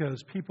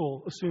 Because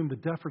people assume the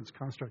deference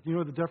construct. You know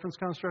what the deference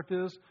construct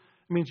is?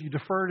 It means you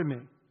defer to me.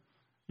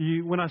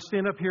 When I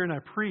stand up here and I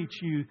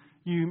preach, you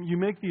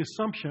make the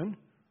assumption,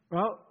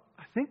 well,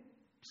 I think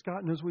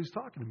Scott knows what he's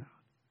talking about.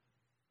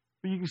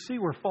 But you can see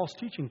where false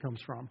teaching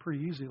comes from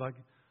pretty easy. Like,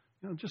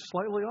 just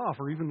slightly off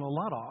or even a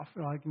lot off.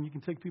 And you can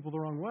take people the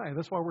wrong way.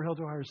 That's why we're held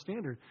to a higher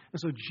standard. And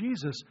so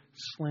Jesus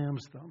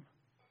slams them.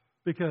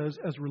 Because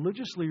as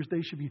religious leaders,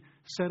 they should be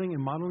setting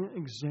and modeling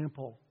an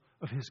example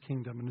of his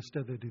kingdom. And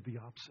instead, they do the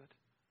opposite.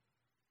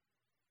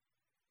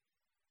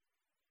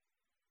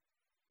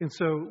 And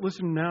so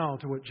listen now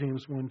to what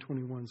James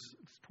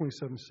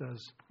 1:27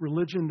 says.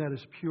 Religion that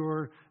is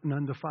pure and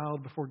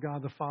undefiled before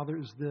God the Father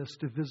is this,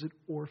 to visit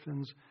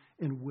orphans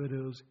and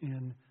widows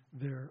in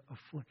their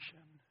affliction.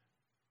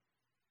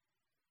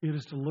 It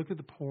is to look at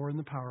the poor and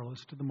the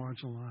powerless, to the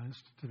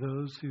marginalized, to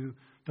those who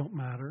don't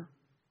matter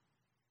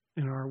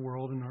in our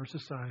world, in our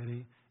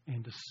society,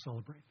 and to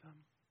celebrate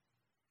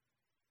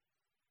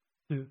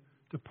them.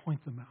 To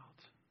point them out.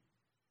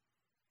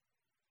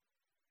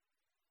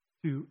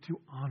 To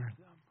honor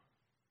them.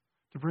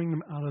 To bring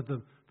them out of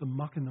the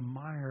muck and the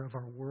mire of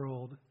our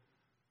world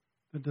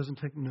that doesn't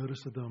take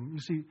notice of them.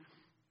 You see,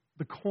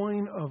 the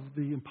coin of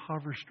the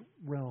impoverished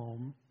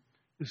realm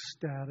is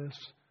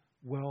status,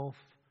 wealth,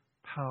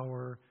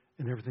 power,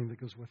 and everything that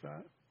goes with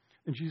that.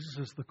 And Jesus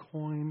says the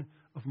coin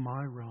of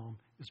my realm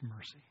is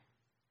mercy.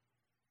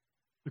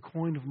 The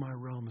coin of my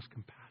realm is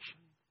compassion.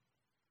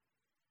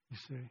 You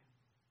see?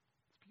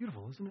 It's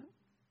beautiful, isn't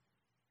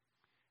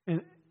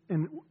it?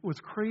 And what's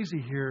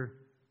crazy here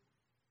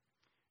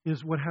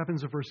is what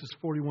happens in verses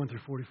 41 through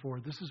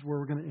 44. This is where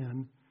we're going to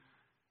end.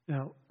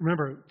 Now,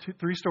 remember,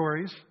 3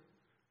 stories.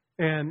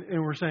 And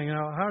we're saying,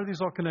 how are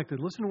these all connected?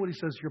 Listen to what he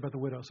says here about the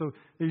widow. So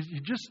he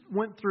just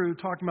went through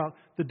talking about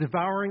the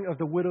devouring of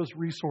the widow's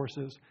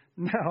resources.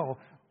 Now,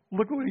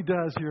 look what he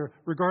does here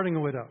regarding a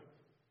widow.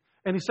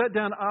 And he sat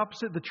down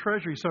opposite the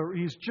treasury. So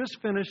he's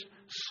just finished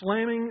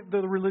slamming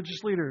the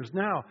religious leaders.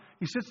 Now,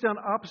 he sits down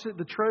opposite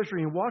the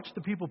treasury and watched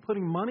the people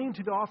putting money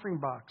into the offering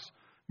box.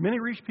 Many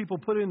rich people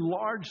put in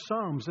large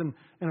sums, and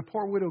a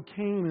poor widow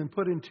came and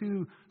put in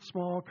 2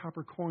 small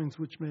copper coins,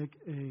 which make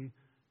a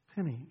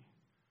penny.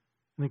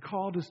 And he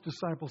called his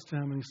disciples to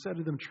him, and he said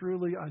to them,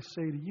 truly, I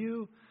say to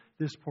you,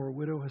 this poor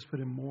widow has put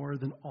in more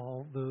than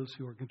all those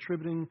who are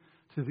contributing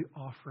to the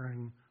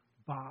offering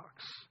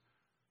box.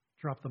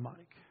 Drop the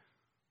mic.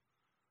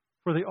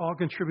 For they all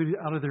contributed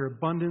out of their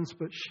abundance,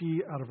 but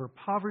she, out of her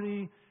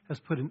poverty, has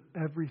put in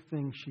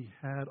everything she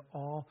had,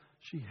 all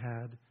she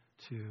had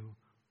to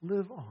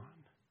live on.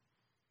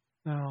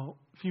 Now,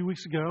 a few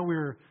weeks ago, we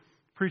were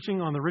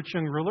preaching on the rich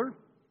young ruler.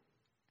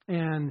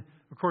 And,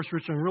 of course,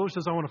 rich young ruler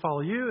says, I want to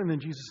follow you. And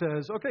then Jesus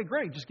says, okay,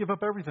 great, just give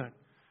up everything.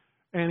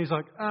 And he's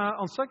like,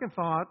 on second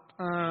thought,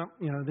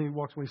 then he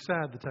walks away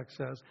sad, the text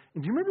says.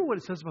 And do you remember what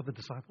it says about the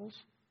disciples?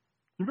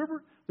 You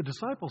remember? The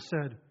disciples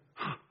said,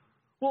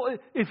 well,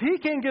 if he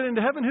can't get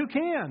into heaven, who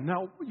can?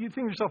 Now, you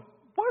think to yourself,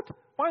 what?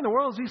 Why in the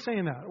world is he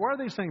saying that? Why are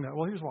they saying that?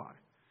 Well, here's why.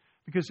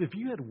 Because if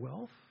you had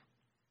wealth,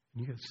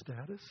 and you had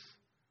status,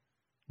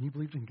 and you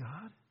believed in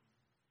God,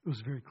 it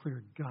was very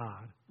clear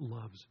God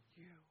loves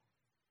you.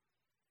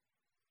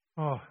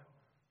 Oh,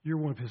 you're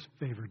one of his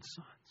favored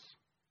sons.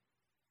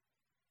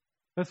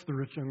 That's the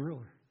rich young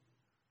ruler.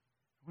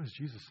 What is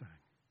Jesus saying?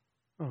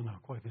 Oh, no,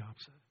 quite the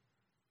opposite.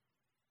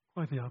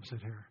 Quite the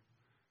opposite here.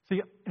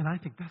 See, and I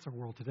think that's our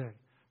world today.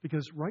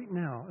 Because right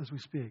now, as we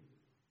speak,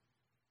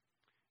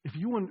 if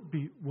you want to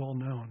be well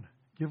known,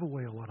 give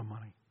away a lot of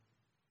money.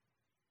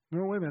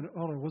 No, wait a minute.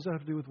 Hold on. What does that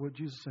have to do with what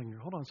Jesus is saying here?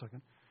 Hold on a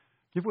second.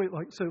 Give away,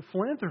 so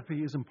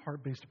philanthropy is in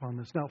part based upon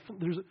this. Now,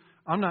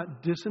 I'm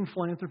not dissing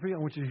philanthropy. I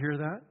want you to hear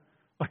that.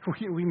 Like,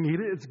 we need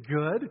it. It's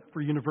good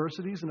for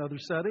universities and other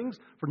settings,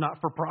 for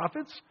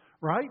not-for-profits,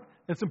 right?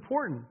 It's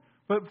important.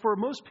 But for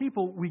most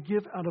people, we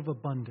give out of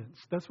abundance.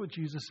 That's what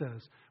Jesus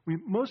says.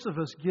 Most of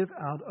us give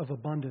out of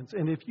abundance.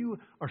 And if you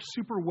are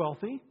super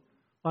wealthy,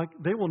 like,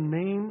 they will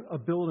name a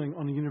building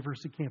on a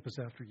university campus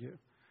after you.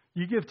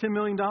 You give $10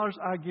 million,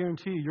 I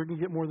guarantee you're going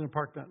to get more than a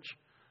park bench.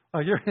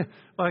 You're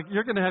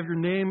going to have your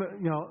name,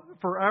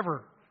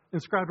 forever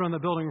inscribed on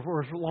that building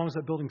for as long as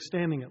that building's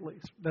standing, at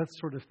least. That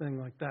sort of thing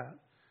like that.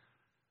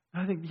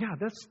 And I think,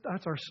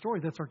 that's our story.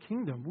 That's our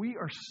kingdom. We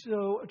are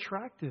so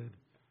attracted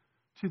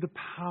to the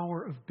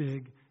power of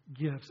big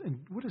gifts. And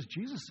what does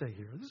Jesus say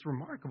here? This is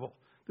remarkable.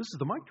 This is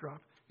the mic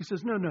drop. He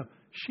says, no,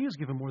 she has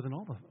given more than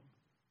all of them.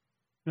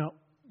 Now,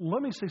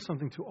 let me say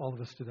something to all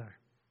of us today.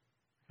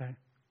 Okay?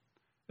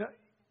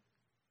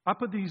 I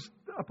put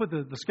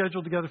the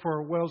schedule together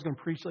for what I was going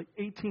to preach like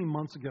 18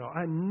 months ago.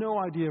 I had no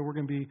idea we're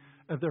going to be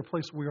at the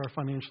place we are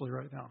financially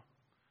right now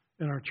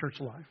in our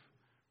church life.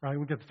 Right?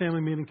 We've got the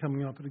family meeting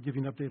coming up. I'll give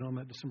you an update on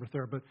that December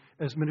 3rd. But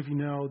as many of you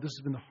know, this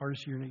has been the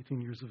hardest year in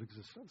 18 years of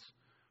existence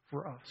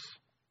for us.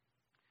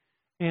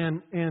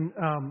 And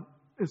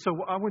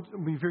so I want to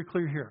be very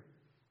clear here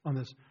on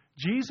this.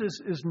 Jesus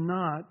is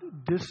not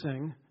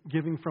dissing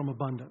giving from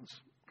abundance.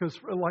 Because,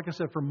 like I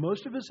said, for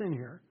most of us in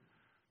here,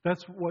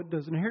 that's what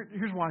does. And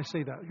here's why I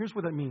say that. Here's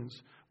what that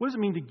means. What does it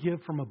mean to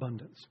give from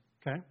abundance?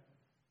 Okay?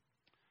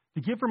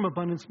 To give from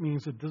abundance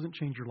means it doesn't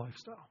change your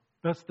lifestyle.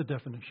 That's the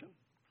definition.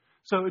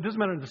 So it doesn't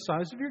matter the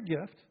size of your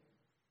gift.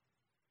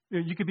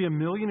 You could be a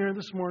millionaire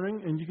this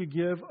morning and you could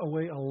give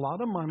away a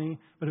lot of money,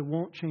 but it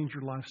won't change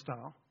your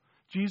lifestyle.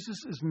 Jesus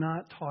is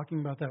not talking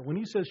about that. When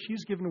he says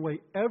she's given away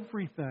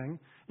everything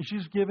and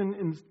she's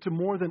given to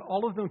more than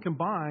all of them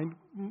combined,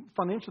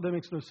 financially that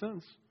makes no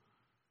sense.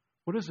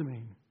 What does it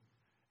mean?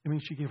 It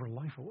means she gave her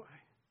life away.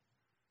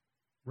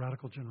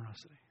 Radical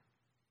generosity.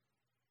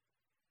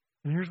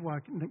 And here's why I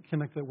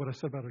connect that what I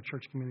said about our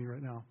church community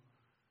right now.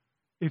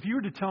 If you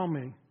were to tell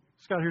me,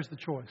 Scott, here's the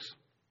choice.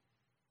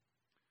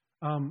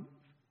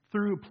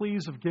 Through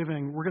pleas of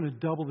giving, we're going to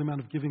double the amount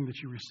of giving that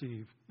you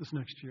receive this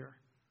next year.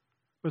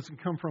 But it's going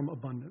to come from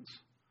abundance.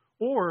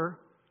 Or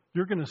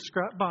you're going to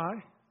scrap by.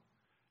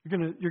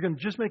 You're going to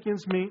just make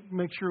ends meet,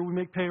 make sure we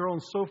make payroll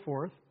and so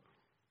forth.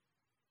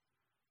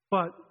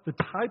 But the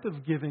type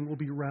of giving will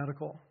be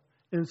radical.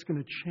 And it's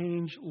going to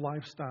change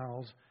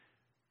lifestyles.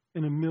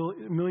 And a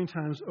million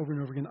times over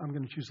and over again, I'm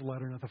going to choose the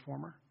latter, not the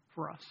former,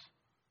 for us.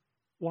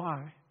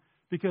 Why?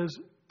 Because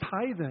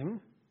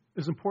tithing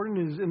is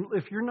important. And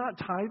if you're not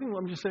tithing,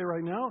 let me just say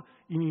right now,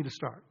 you need to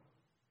start.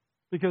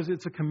 Because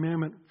it's a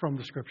commandment from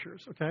the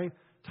Scriptures, okay?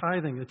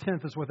 Tithing, a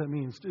tenth is what that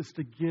means. It's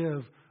to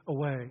give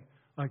away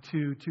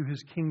to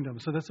his kingdom.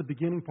 So that's a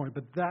beginning point.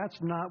 But that's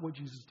not what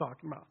Jesus is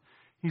talking about.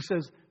 He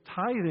says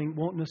tithing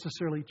won't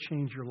necessarily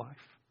change your life.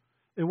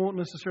 It won't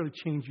necessarily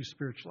change you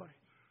spiritually.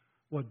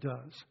 What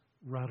does?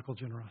 Radical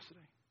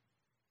generosity.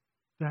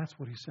 That's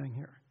what he's saying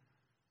here.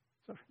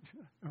 So,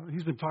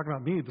 he's been talking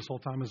about me this whole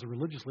time as a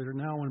religious leader.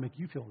 Now I want to make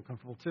you feel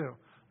uncomfortable too,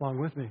 along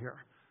with me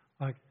here.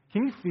 Like,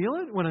 can you feel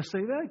it when I say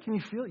that? Can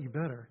you feel it? You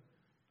better,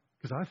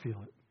 because I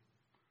feel it.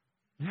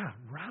 Yeah,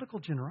 radical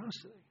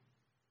generosity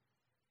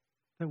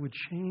that would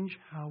change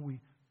how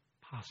we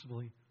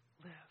possibly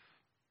live.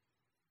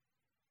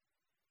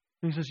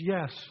 And he says,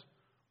 yes,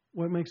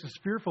 what makes us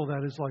fearful of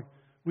that is like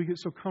we get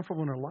so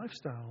comfortable in our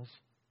lifestyles.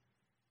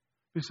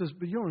 He says,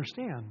 but you don't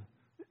understand.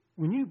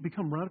 When you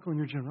become radical in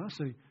your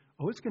generosity,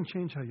 it's going to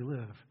change how you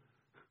live,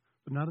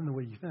 but not in the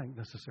way you think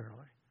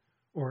necessarily.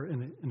 Or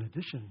in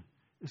addition,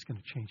 it's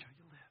going to change how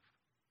you live.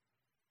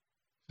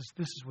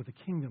 This is what the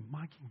kingdom,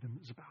 my kingdom,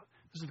 is about.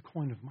 This is the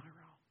coin of my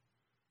realm.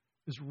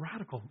 Is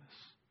radicalness.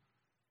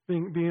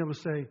 Being able to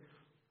say,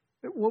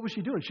 What was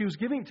she doing? She was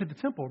giving it to the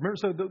temple. Remember,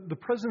 so the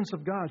presence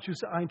of God, she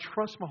said, I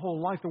entrust my whole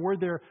life. The word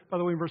there, by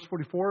the way, in verse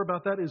 44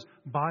 about that is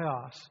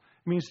bios.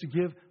 It means to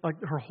give, like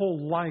her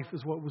whole life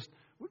is what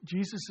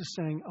Jesus is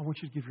saying, I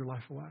want you to give your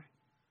life away.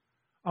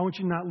 I want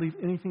you to not leave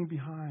anything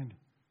behind.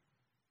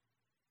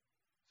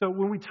 So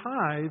when we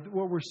tithe,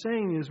 what we're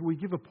saying is we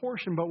give a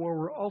portion, but what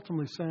we're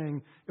ultimately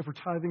saying, if we're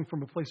tithing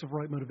from a place of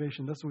right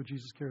motivation, that's what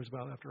Jesus cares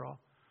about after all.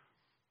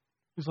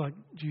 He's like,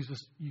 Jesus,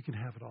 you can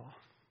have it all.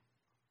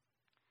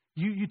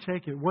 You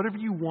take it. Whatever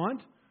you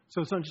want.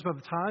 So it's not just about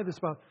the tithe, it's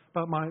about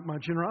my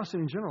generosity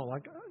in general.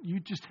 Like, you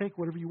just take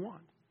whatever you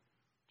want.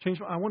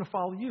 I want to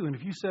follow you. And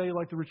if you say,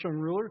 like the rich young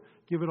ruler,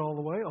 give it all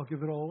away, I'll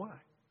give it all away.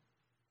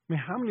 I mean,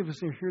 how many of us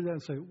here hear that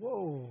and say,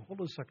 whoa,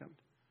 hold on a second.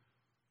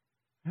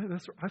 Yeah,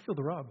 I feel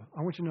the rub.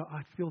 I want you to know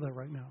I feel that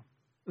right now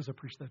as I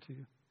preach that to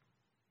you.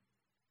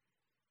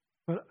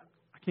 But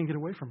I can't get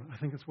away from it. I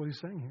think that's what he's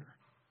saying here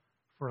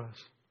for us.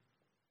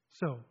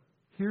 So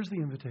here's the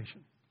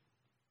invitation.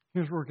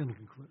 Here's where we're going to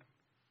conclude.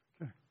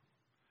 Okay.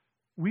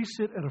 We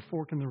sit at a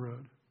fork in the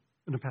road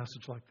in a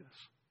passage like this.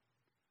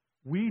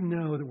 We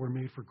know that we're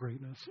made for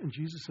greatness. And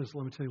Jesus says,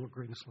 let me tell you what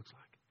greatness looks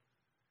like.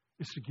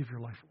 It's to give your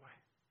life away.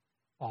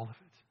 All of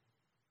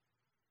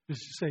it.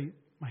 Just to say,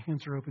 my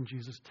hands are open,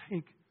 Jesus.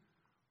 Take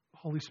the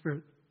Holy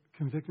Spirit,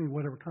 convict me,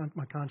 whatever,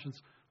 my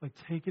conscience. Like,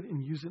 take it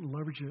and use it and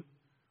leverage it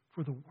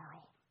for the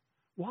world.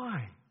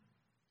 Why?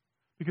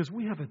 Because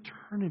we have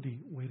eternity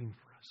waiting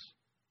for us.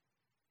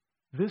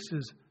 This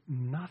is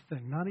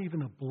nothing, not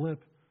even a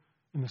blip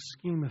in the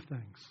scheme of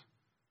things.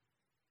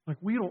 Like,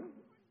 we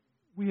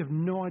have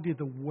no idea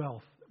the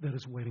wealth that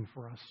is waiting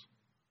for us.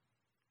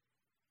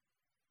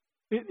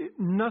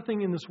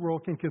 Nothing in this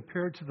world can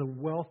compare to the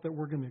wealth that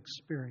we're going to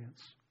experience.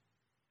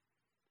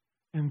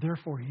 And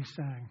therefore, he's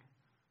saying,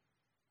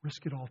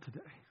 risk it all today.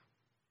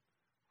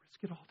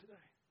 Risk it all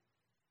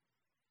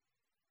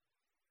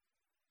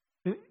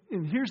today.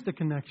 And here's the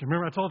connection.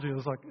 Remember, I told you,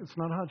 it's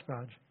not a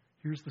hodgepodge.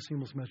 Here's the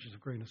seamless message of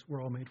greatness.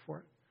 We're all made for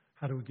it.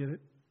 How do we get it?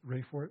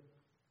 Ready for it?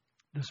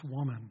 This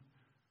woman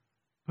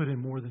put in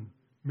more than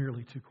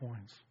merely 2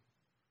 coins.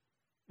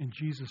 And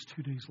Jesus,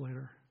 2 days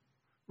later,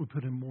 would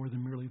put in more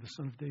than merely the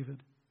Son of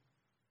David.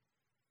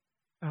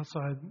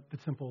 Outside the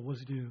temple, what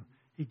does he do?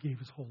 He gave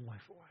his whole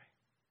life away.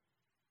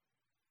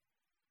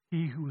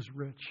 He who was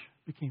rich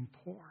became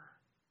poor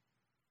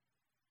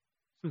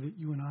so that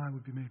you and I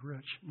would be made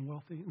rich and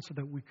wealthy, and so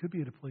that we could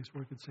be at a place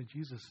where we could say,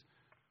 Jesus,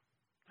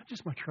 not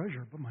just my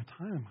treasure, but my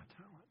time and my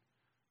talent.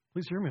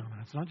 Please hear me on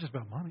that. It's not just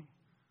about money.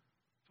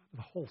 It's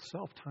about the whole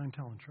self, time,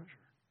 talent, treasure.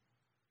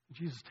 And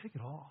Jesus, take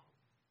it all.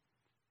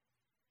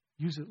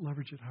 Use it,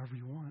 leverage it however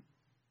you want.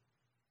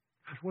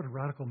 Gosh, what a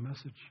radical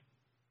message.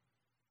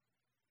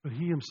 But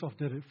he himself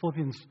did it.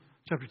 Philippians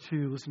chapter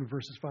 2, listen to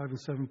verses 5 and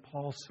 7.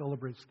 Paul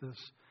celebrates this.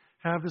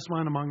 Have this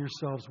mind among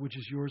yourselves, which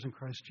is yours in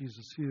Christ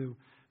Jesus, who,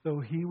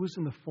 though he was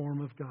in the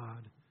form of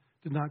God,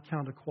 did not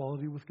count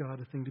equality with God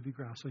a thing to be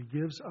grasped. So he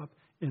gives up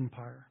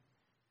empire.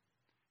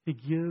 He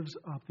gives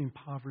up the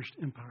impoverished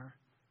empire.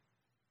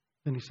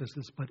 Then he says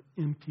this, but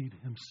emptied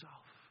himself.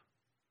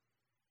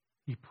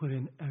 He put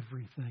in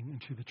everything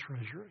into the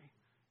treasury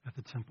at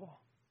the temple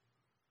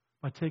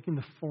by taking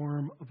the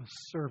form of a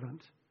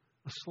servant,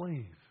 a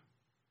slave,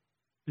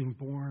 being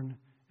born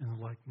in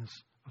the likeness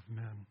of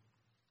men.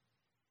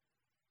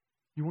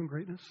 You want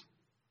greatness?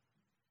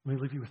 Let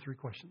me leave you with 3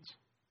 questions.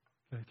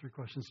 Okay, 3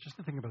 questions just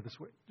to think about this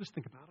way. Just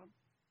think about them.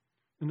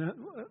 And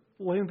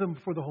lay them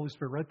before the Holy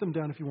Spirit. Write them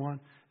down if you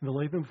want. And then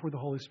lay them before the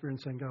Holy Spirit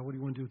and saying, God, what do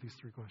you want to do with these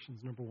 3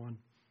 questions? Number 1,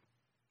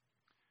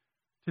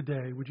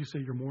 today, would you say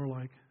you're more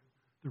like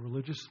the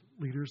religious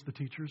leaders, the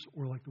teachers,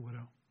 or like the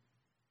widow?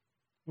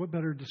 What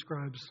better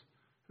describes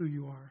who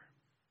you are?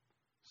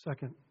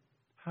 Second,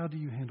 how do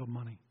you handle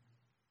money?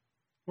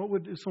 What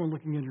would, if someone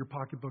looking in your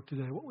pocketbook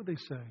today, what would they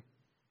say?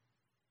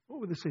 What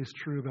would they say is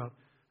true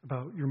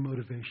about your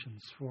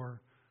motivations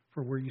for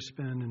where you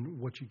spend and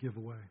what you give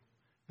away?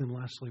 Then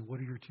lastly, what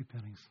are your 2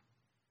 pennies?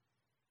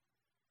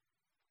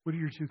 What are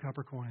your 2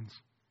 copper coins?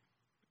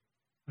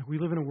 Like, we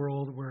live in a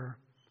world where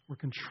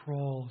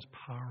control is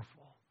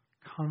powerful.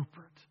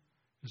 Comfort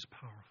is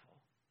powerful.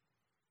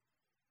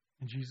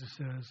 And Jesus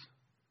says,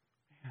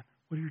 man,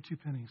 what are your 2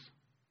 pennies?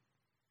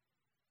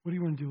 What do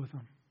you want to do with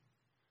them?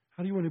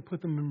 How do you want to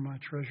put them in my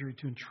treasury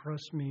to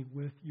entrust me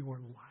with your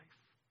life?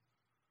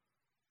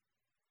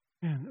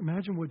 Man,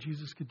 imagine what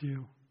Jesus could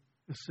do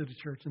as City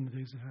Church in the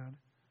days ahead.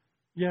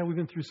 Yeah, we've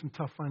been through some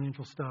tough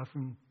financial stuff,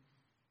 and,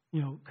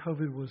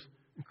 COVID was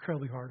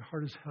incredibly hard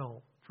as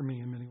hell for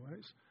me in many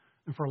ways,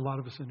 and for a lot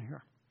of us in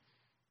here.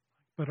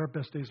 But our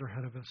best days are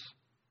ahead of us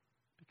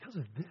because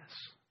of this,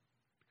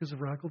 because of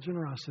radical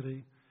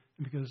generosity,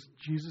 and because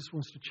Jesus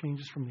wants to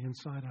change us from the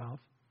inside out.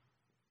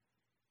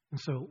 And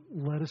so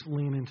let us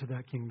lean into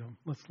that kingdom.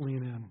 Let's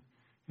lean in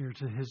here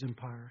to his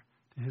empire,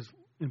 to his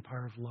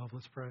empire of love.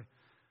 Let's pray.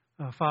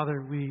 Father,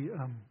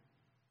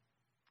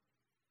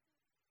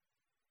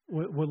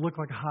 what looked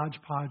like a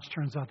hodgepodge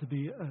turns out to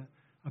be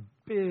a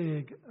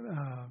big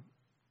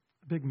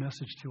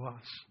message to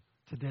us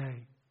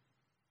today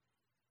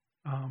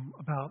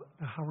about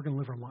how we're going to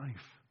live our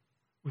life.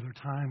 with our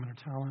time and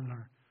our talent and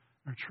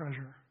our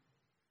treasure.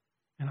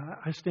 And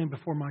I stand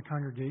before my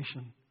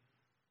congregation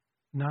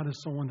not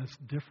as someone that's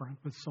different,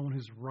 but someone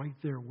who's right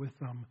there with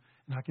them,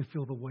 and I can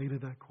feel the weight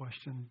of that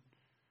question.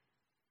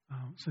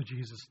 So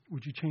Jesus,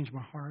 would you change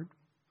my heart?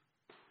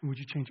 And would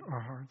you change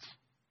our hearts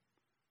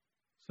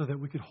so that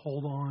we could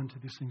hold on to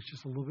these things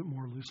just a little bit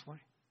more loosely?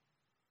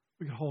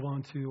 We could hold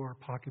on to our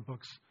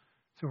pocketbooks,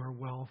 to our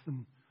wealth,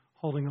 and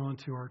holding on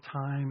to our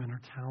time and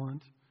our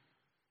talent,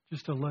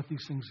 just to let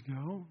these things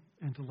go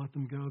and to let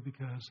them go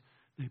because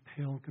they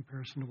pale in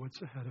comparison to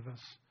what's ahead of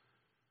us.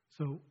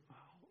 So,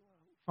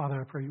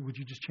 Father, I pray, would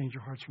you just change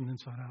your hearts from the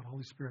inside out?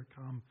 Holy Spirit,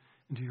 come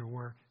into your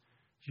work.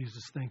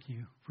 Jesus, thank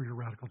you for your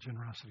radical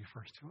generosity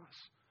first to us.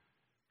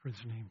 For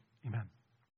this name, amen.